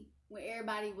 2016 when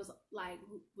everybody was like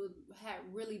had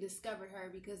really discovered her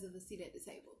because of A Seat at the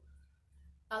Table.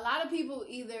 A lot of people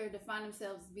either define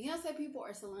themselves as Beyonce people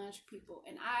or Solange people,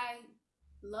 and I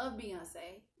love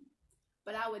Beyonce,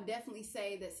 but I would definitely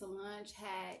say that Solange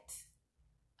had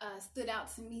stood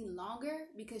out to me longer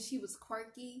because she was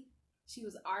quirky, she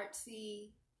was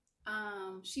artsy,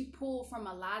 she pulled from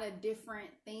a lot of different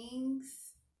things,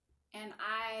 and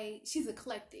she's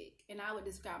eclectic, and I would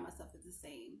describe myself as the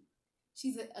same.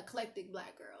 She's an eclectic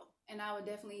Black girl, and I would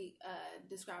definitely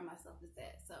describe myself as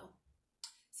that. So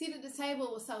Seat at the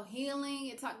Table was so healing.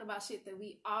 It talked about shit that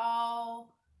we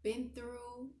all been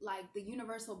through, like the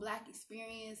universal Black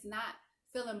experience, not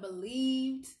feeling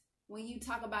believed when you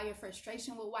talk about your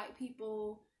frustration with white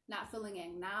people, not feeling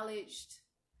acknowledged,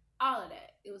 all of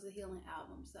that. It was a healing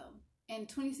album. So, and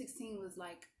 2016 was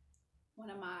like one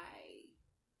of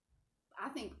I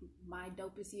think my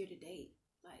dopest year to date.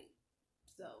 Like,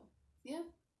 so yeah,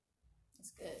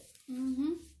 that's good.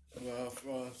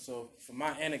 Well, so for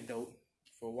my anecdote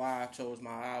for why I chose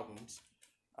my albums,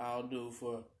 I'll do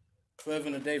for Forever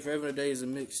and a Day. Forever and a Day is a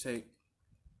mixtape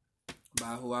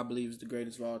by who I believe is the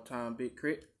greatest of all time, Big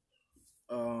Crit.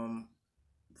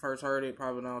 First heard it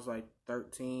probably when I was like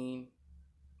 13.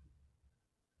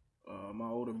 My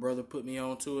older brother put me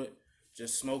onto it.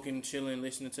 Just smoking, chilling,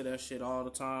 listening to that shit all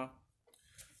the time.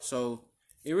 So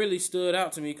it really stood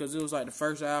out to me because it was like the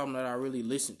first album that I really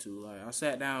listened to. Like I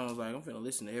sat down and was like, I'm finna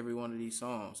listen to every one of these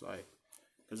songs. Like,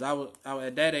 because I was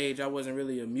at that age, I wasn't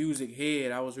really a music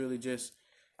head. I was really just,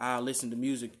 I listened to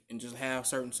music and just have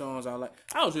certain songs I like.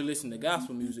 I was really listening to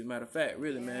gospel music, matter of fact,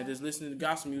 really, man. Just listening to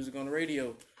gospel music on the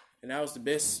radio. And that was the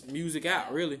best music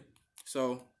out, really.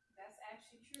 So that's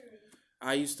actually true.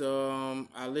 I used to,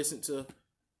 I listened to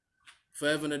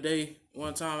Forever and a Day.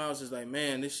 One time I was just like,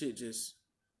 man, this shit just,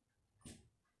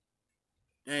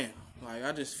 damn. Like,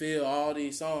 I just feel all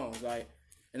these songs. Like,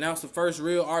 and that was the first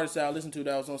real artist that I listened to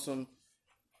that was on some,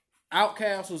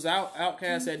 Outkast was out.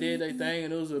 Outkast that did their thing,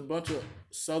 and there was a bunch of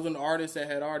Southern artists that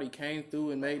had already came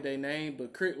through and made their name,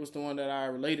 but Crit was the one that I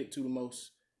related to the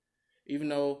most. Even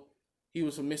though he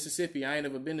was from Mississippi, I ain't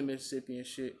never been to Mississippi and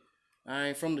shit. I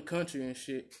ain't from the country and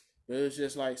shit. But it was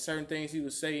just like certain things he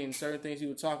would say and certain things he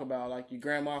would talk about, like your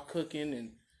grandma cooking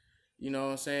and, you know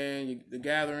what I'm saying, the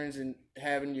gatherings and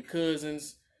having your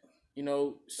cousins, you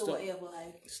know,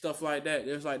 stuff like that.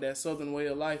 There's like that Southern way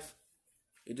of life.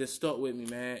 It just stuck with me,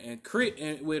 man. And Crit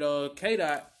and with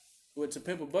K-Dot, with To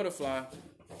Pimp a Butterfly,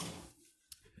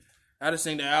 I just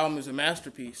think the album is a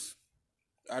masterpiece.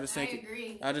 I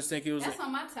agree. I just think it was that's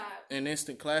on my top. An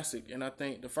instant classic. And I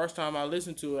think the first time I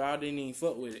listened to it, I didn't even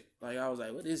fuck with it. Like, I was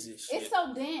like, what is this shit? It's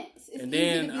so dense. It's and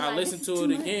then I listened to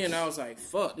it again, I was like,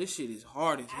 fuck, this shit is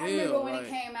hard as hell. I remember when it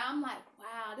came out, I'm like,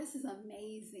 wow, this is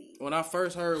amazing. When I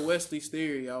first heard Wesley's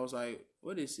Theory, I was like,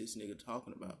 what is this nigga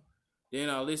talking about? Then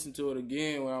I listened to it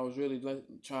again when I was really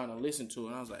trying to listen to it.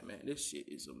 And I was like, man, this shit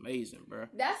is amazing, bro.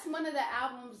 That's one of the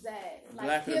albums that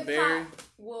like hip-hop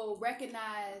will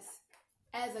recognize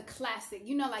as a classic.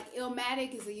 You know, like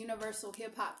Illmatic is a universal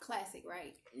hip-hop classic,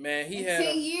 right? Man, in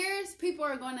 10 years, people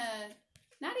are going to...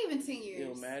 Not even 10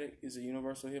 years. Illmatic is a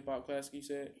universal hip-hop classic, you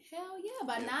said? Hell yeah,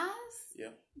 by Nas?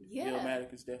 Yeah.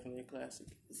 Illmatic is definitely a classic.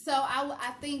 So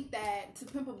I think that To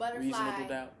Pimp a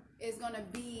Butterfly is going to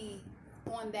be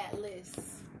on that list.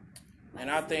 Like,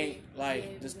 and I think,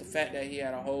 like, just the fact that he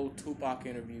had a whole Tupac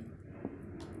interview,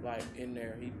 like, in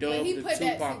there. He dubbed the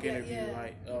Tupac interview.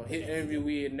 Like, his interview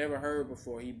we had never heard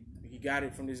before. He got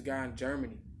it from this guy in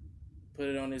Germany. Put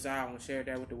it on his album and shared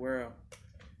that with the world.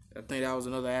 I think that was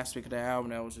another aspect of the album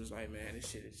that was just like, man, this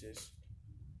shit is just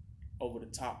over the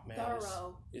top, man.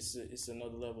 Thorough. It's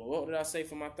another level. What did I say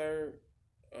for my third?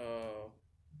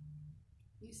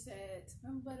 You said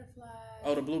Butterfly.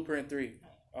 Oh, the Blueprint 3.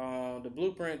 The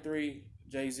Blueprint 3,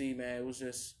 Jay-Z, man, it was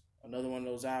just another one of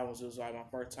those albums. It was like my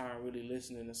first time really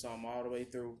listening to something all the way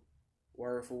through,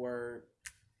 word for word.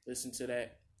 Listen to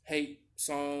that Hate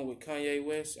song with Kanye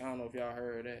West. I don't know if y'all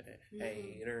heard that. Mm-hmm.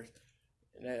 Haters.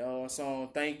 And that song,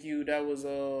 Thank You, that was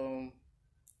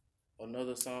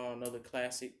another song, another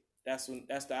classic. That's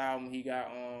the album he got.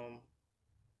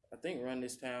 I think Run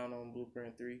This Town on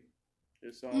Blueprint 3.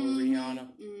 The song with Rihanna.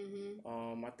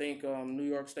 I think New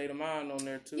York State of Mind on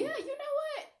there too. Yeah, you know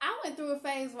what? I went through a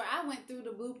phase where I went through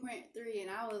the Blueprint 3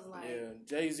 and I was like,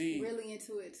 Jay-Z really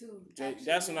into it too.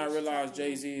 That's when I realized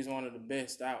Jay-Z is one of the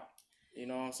best out. You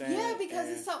know what I'm saying? Yeah, because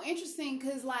it's so interesting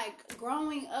because like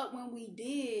growing up when we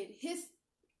did, his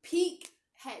peak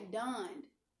had dawned.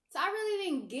 So I really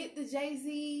didn't get the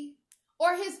Jay-Z,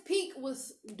 or his peak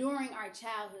was during our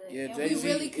childhood. Yeah, and Jay-Z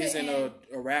we really isn't a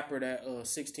rapper that a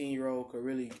 16-year-old could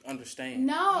really understand.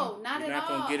 No, not You're at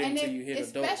not all. Gonna get and until you hit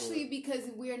especially adulthood. because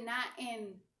we're not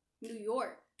in New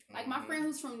York. Like my friend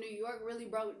who's from New York really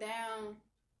broke down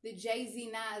the Jay-Z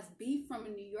Nas beef from a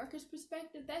New Yorker's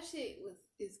perspective. That shit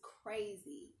is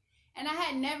crazy. And I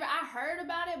heard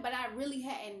about it, but I really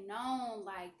hadn't known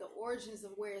like the origins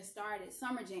of where it started.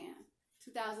 Summer Jam,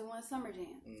 2001 Summer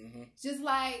Jam. Just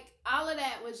like all of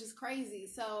that was just crazy.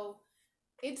 So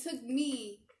it took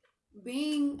me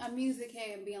being a music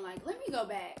head and being like, let me go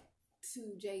back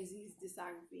to Jay-Z's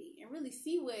discography and really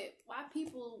see why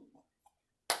people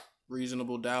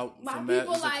Reasonable Doubt. Why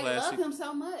people like love him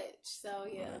so much. So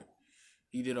yeah. Right.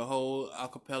 He did a whole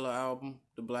acapella album,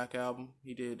 the Black Album.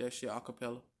 He did that shit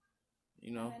acapella.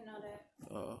 You know. I didn't know that.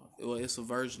 Well, it's a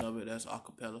version of it that's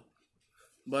acapella.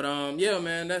 But yeah,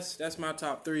 man, that's my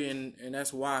top 3, and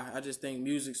that's why I just think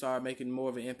music started making more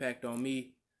of an impact on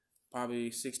me.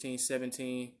 Probably 16,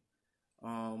 17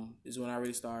 is when I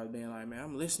really started being like, man,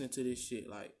 I'm listening to this shit.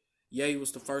 Like, Ye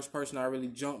was the first person I really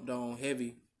jumped on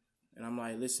heavy. And I'm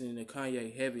like listening to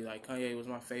Kanye heavy. Like Kanye was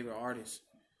my favorite artist.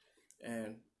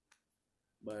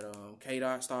 But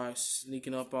K-Dot started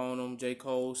sneaking up on him. J.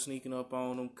 Cole sneaking up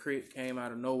on him. Crit came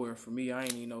out of nowhere for me. I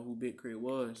didn't even know who Big Crit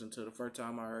was until the first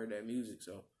time I heard that music.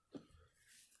 So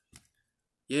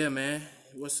yeah, man.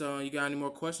 What's you got any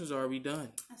more questions or are we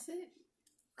done? That's it.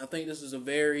 I think this is a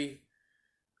very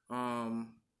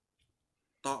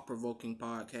thought-provoking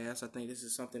podcast. I think this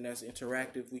is something that's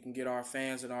interactive. We can get our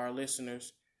fans and our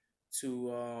listeners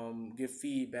to give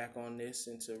feedback on this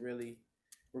and to really,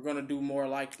 we're going to do more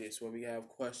like this where we have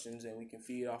questions and we can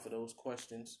feed off of those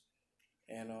questions.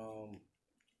 And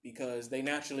because they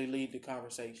naturally lead the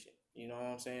conversation. You know what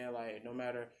I'm saying? Like, no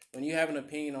matter, when you have an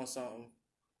opinion on something,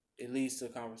 it leads to a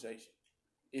conversation.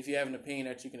 If you have an opinion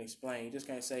that you can explain, you just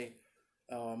can't say,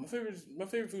 my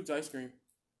favorite food's ice cream.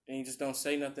 And you just don't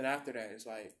say nothing after that. It's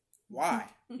like, why?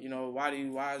 You know, why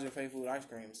is your favorite food ice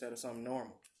cream instead of something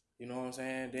normal? You know what I'm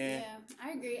saying? Then yeah,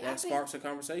 I agree. That sparks a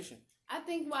conversation. I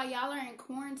think while y'all are in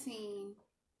quarantine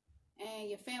and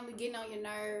your family getting on your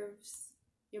nerves,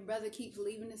 your brother keeps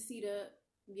leaving the seat up,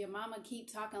 your mama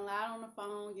keep talking loud on the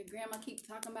phone, your grandma keep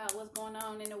talking about what's going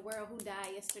on in the world, who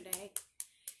died yesterday.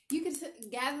 You can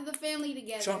gather the family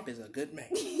together. Trump is a good man.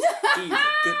 He's a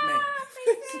good man.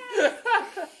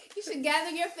 You should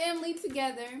gather your family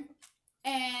together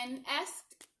and ask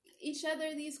each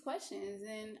other these questions,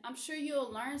 and I'm sure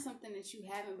you'll learn something that you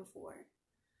haven't before.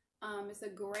 It's a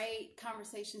great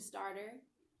conversation starter,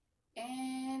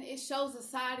 and it shows a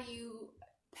side of you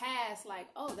past, like,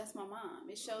 oh, that's my mom.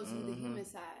 It shows you the human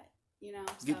side, you know.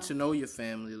 Get to know your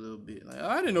family a little bit. Like,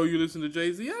 I didn't know you listen to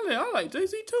Jay-Z. I like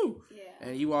Jay-Z too. Yeah.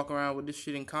 And you walk around with this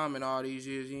shit in common all these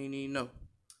years, you ain't even know.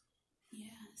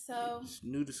 Yeah. So it's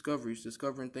new discoveries,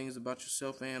 discovering things about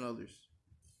yourself and others.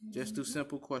 Just through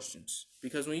simple questions.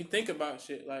 Because when you think about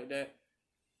shit like that,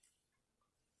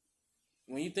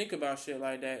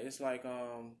 it's like,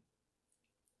 damn,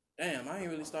 I ain't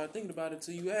really started thinking about it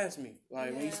till you asked me.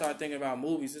 Like, when you start thinking about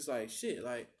movies, it's like, shit,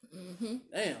 like,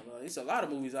 damn, it's a lot of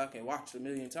movies I can watch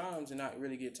 1,000,000 times and not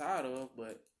really get tired of,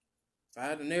 but if I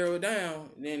had to narrow it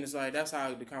down, then it's like, that's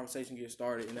how the conversation gets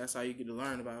started, and that's how you get to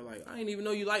learn about it. Like, I didn't even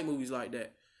know you like movies like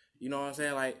that. You know what I'm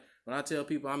saying? Like, when I tell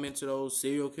people I'm into those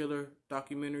serial killer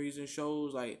documentaries and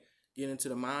shows, like, get into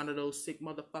the mind of those sick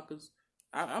motherfuckers,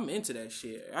 I'm into that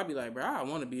shit. I be like, bro, I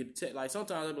want to be a detective. Like,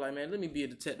 sometimes I be like, man, let me be a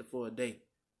detective for a day.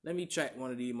 Let me track one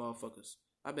of these motherfuckers.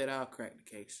 I bet I'll crack the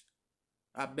case.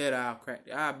 I bet I'll catch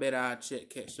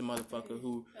the motherfucker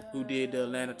who did the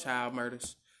Atlanta child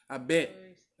murders. I bet.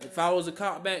 If I was a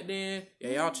cop back then,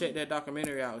 y'all check that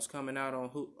documentary out. It's coming out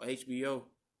on HBO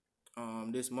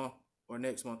this month. Or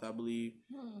next month, I believe,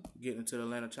 getting into the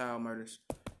Atlanta child murders.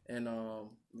 And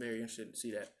very interested to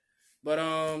see that. But,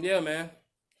 yeah, man.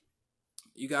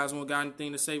 You guys got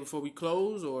anything to say before we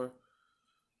close, or?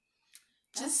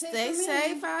 Just stay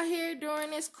safe out here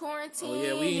during this quarantine. Oh,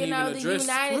 yeah, we ain't even addressed the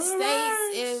United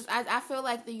States is. I feel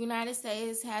like the United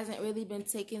States hasn't really been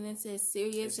taken into as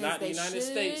serious as they should. It's not the United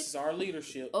States. It's our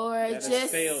leadership or that just has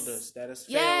failed us. That has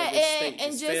failed this state.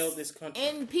 And failed this country.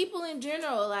 And people in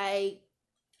general, like,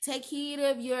 take heed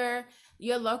of your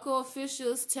local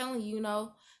officials telling you,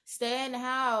 stay in the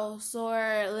house,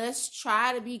 or let's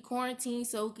try to be quarantined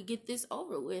so we could get this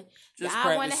over with. Just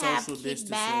y'all want to practice have social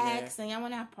distancing, kickbacks and y'all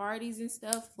want to have parties and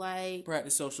stuff. Like,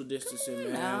 practice social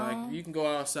distancing, man. Like, you can go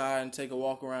outside and take a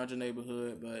walk around your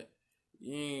neighborhood, but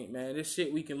you ain't, man. This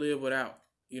shit we can live without.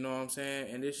 You know what I'm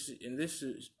saying? And this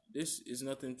is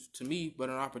nothing to me but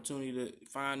an opportunity to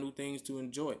find new things to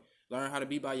enjoy. Learn how to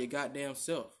be by your goddamn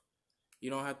self. You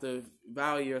don't have to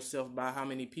value yourself by how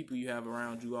many people you have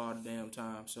around you all the damn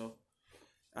time. So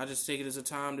I just take it as a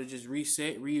time to just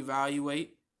reset, reevaluate.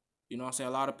 You know what I'm saying?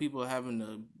 A lot of people are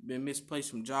been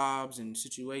misplaced from jobs and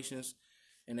situations,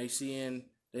 and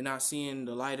they're not seeing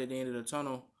the light at the end of the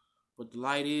tunnel. But the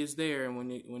light is there, and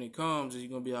when it comes, you're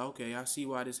gonna be like, okay, I see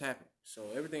why this happened. So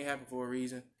everything happened for a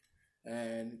reason,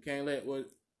 and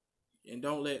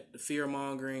don't let the fear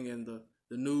mongering and the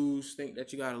news think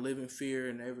that you gotta live in fear.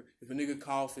 And if a nigga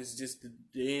cough, it's just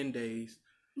the end days.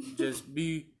 Just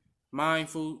be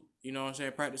mindful. You know what I'm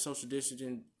saying? Practice social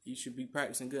distancing. You should be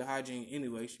practicing good hygiene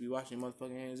anyway. You should be washing your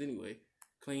motherfucking hands anyway,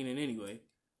 cleaning anyway.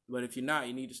 But if you're not,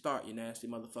 you need to start, you nasty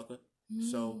motherfucker.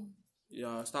 So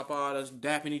stop all this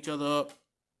dapping each other up,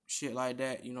 shit like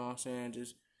that. You know what I'm saying?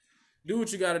 Just do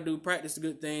what you gotta do. Practice the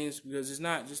good things, because it's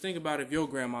not. Just think about if your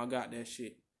grandma got that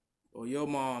shit, or your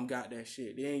mom got that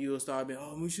shit. Then you'll start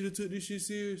being, we should have took this shit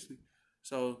seriously.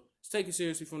 So just take it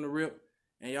seriously from the rip,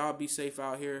 and y'all be safe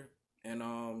out here.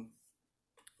 And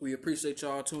we appreciate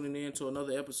y'all tuning in to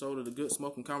another episode of the Good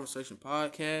Smoking Conversation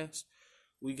podcast.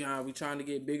 We trying to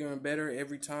get bigger and better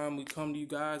every time we come to you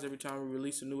guys. Every time we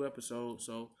release a new episode.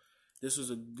 So this was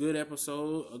a good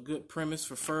episode, a good premise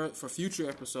for future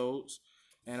episodes.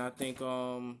 And I think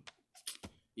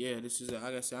this is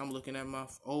like I said, I'm looking at my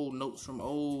old notes from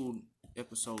old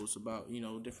episodes about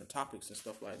different topics and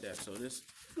stuff like that. So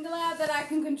I'm glad that I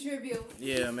can contribute.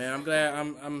 Yeah, man, I'm glad.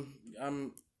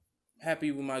 I'm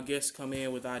happy when my guests come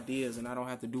in with ideas, and I don't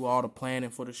have to do all the planning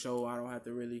for the show. I don't have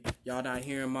to y'all not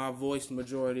hearing my voice the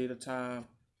majority of the time,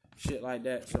 shit like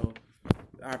that. So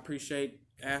I appreciate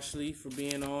Ashley for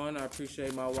being on. I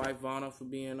appreciate my wife Vanna for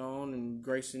being on and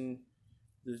gracing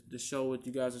the show with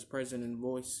you guys' presence and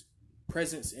voice.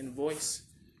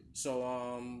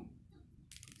 So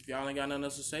if y'all ain't got nothing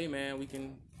else to say, man, we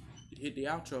can hit the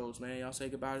outros, man. Y'all say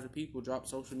goodbye to the people. Drop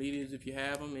social medias if you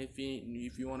have them. If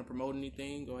you want to promote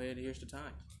anything, go ahead. Here's the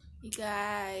time. You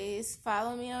guys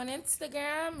follow me on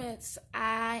Instagram. It's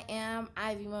I am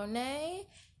Ivy Monet,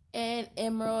 and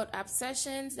Emerald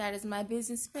Obsessions. That is my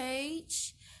business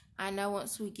page. I know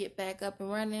once we get back up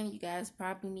and running, you guys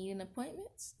probably need an appointment.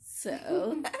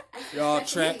 So y'all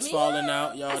tracks falling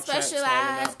out. I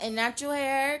specialize in natural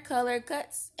hair, color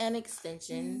cuts, and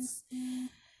extensions.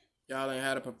 Y'all ain't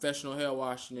had a professional hair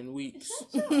washing in weeks.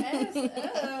 Shut your ass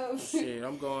up. Shit,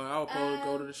 I'll probably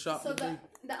go to the shop. So the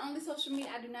only social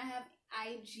media, I do not have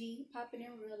IG popping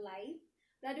in real life,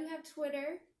 but I do have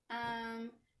Twitter.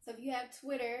 So if you have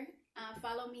Twitter,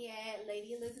 follow me at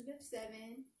Lady Elizabeth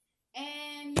 7,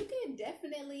 and you can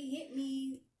definitely hit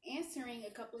me answering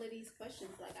a couple of these questions.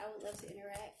 Like, I would love to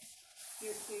interact,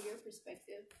 hear your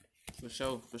perspective. For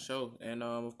sure. And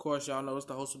of course, y'all know it's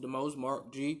the host of the most,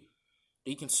 Mark G,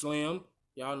 Deacon Slim.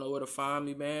 Y'all know where to find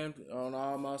me, man, on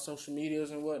all my social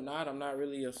medias and whatnot. I'm not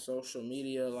really a social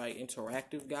media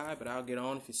interactive guy, but I'll get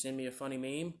on if you send me a funny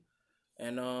meme.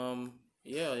 And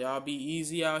y'all be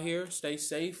easy out here. Stay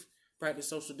safe. Practice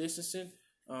social distancing.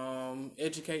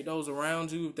 Educate those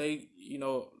around you if they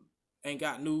ain't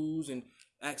got news and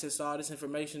access all this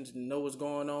information to know what's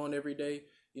going on every day.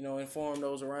 Inform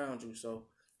those around you. So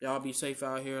y'all be safe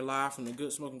out here, live from the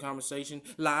Good Smoking Conversation,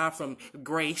 live from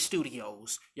Gray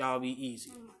Studios. Y'all be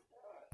easy.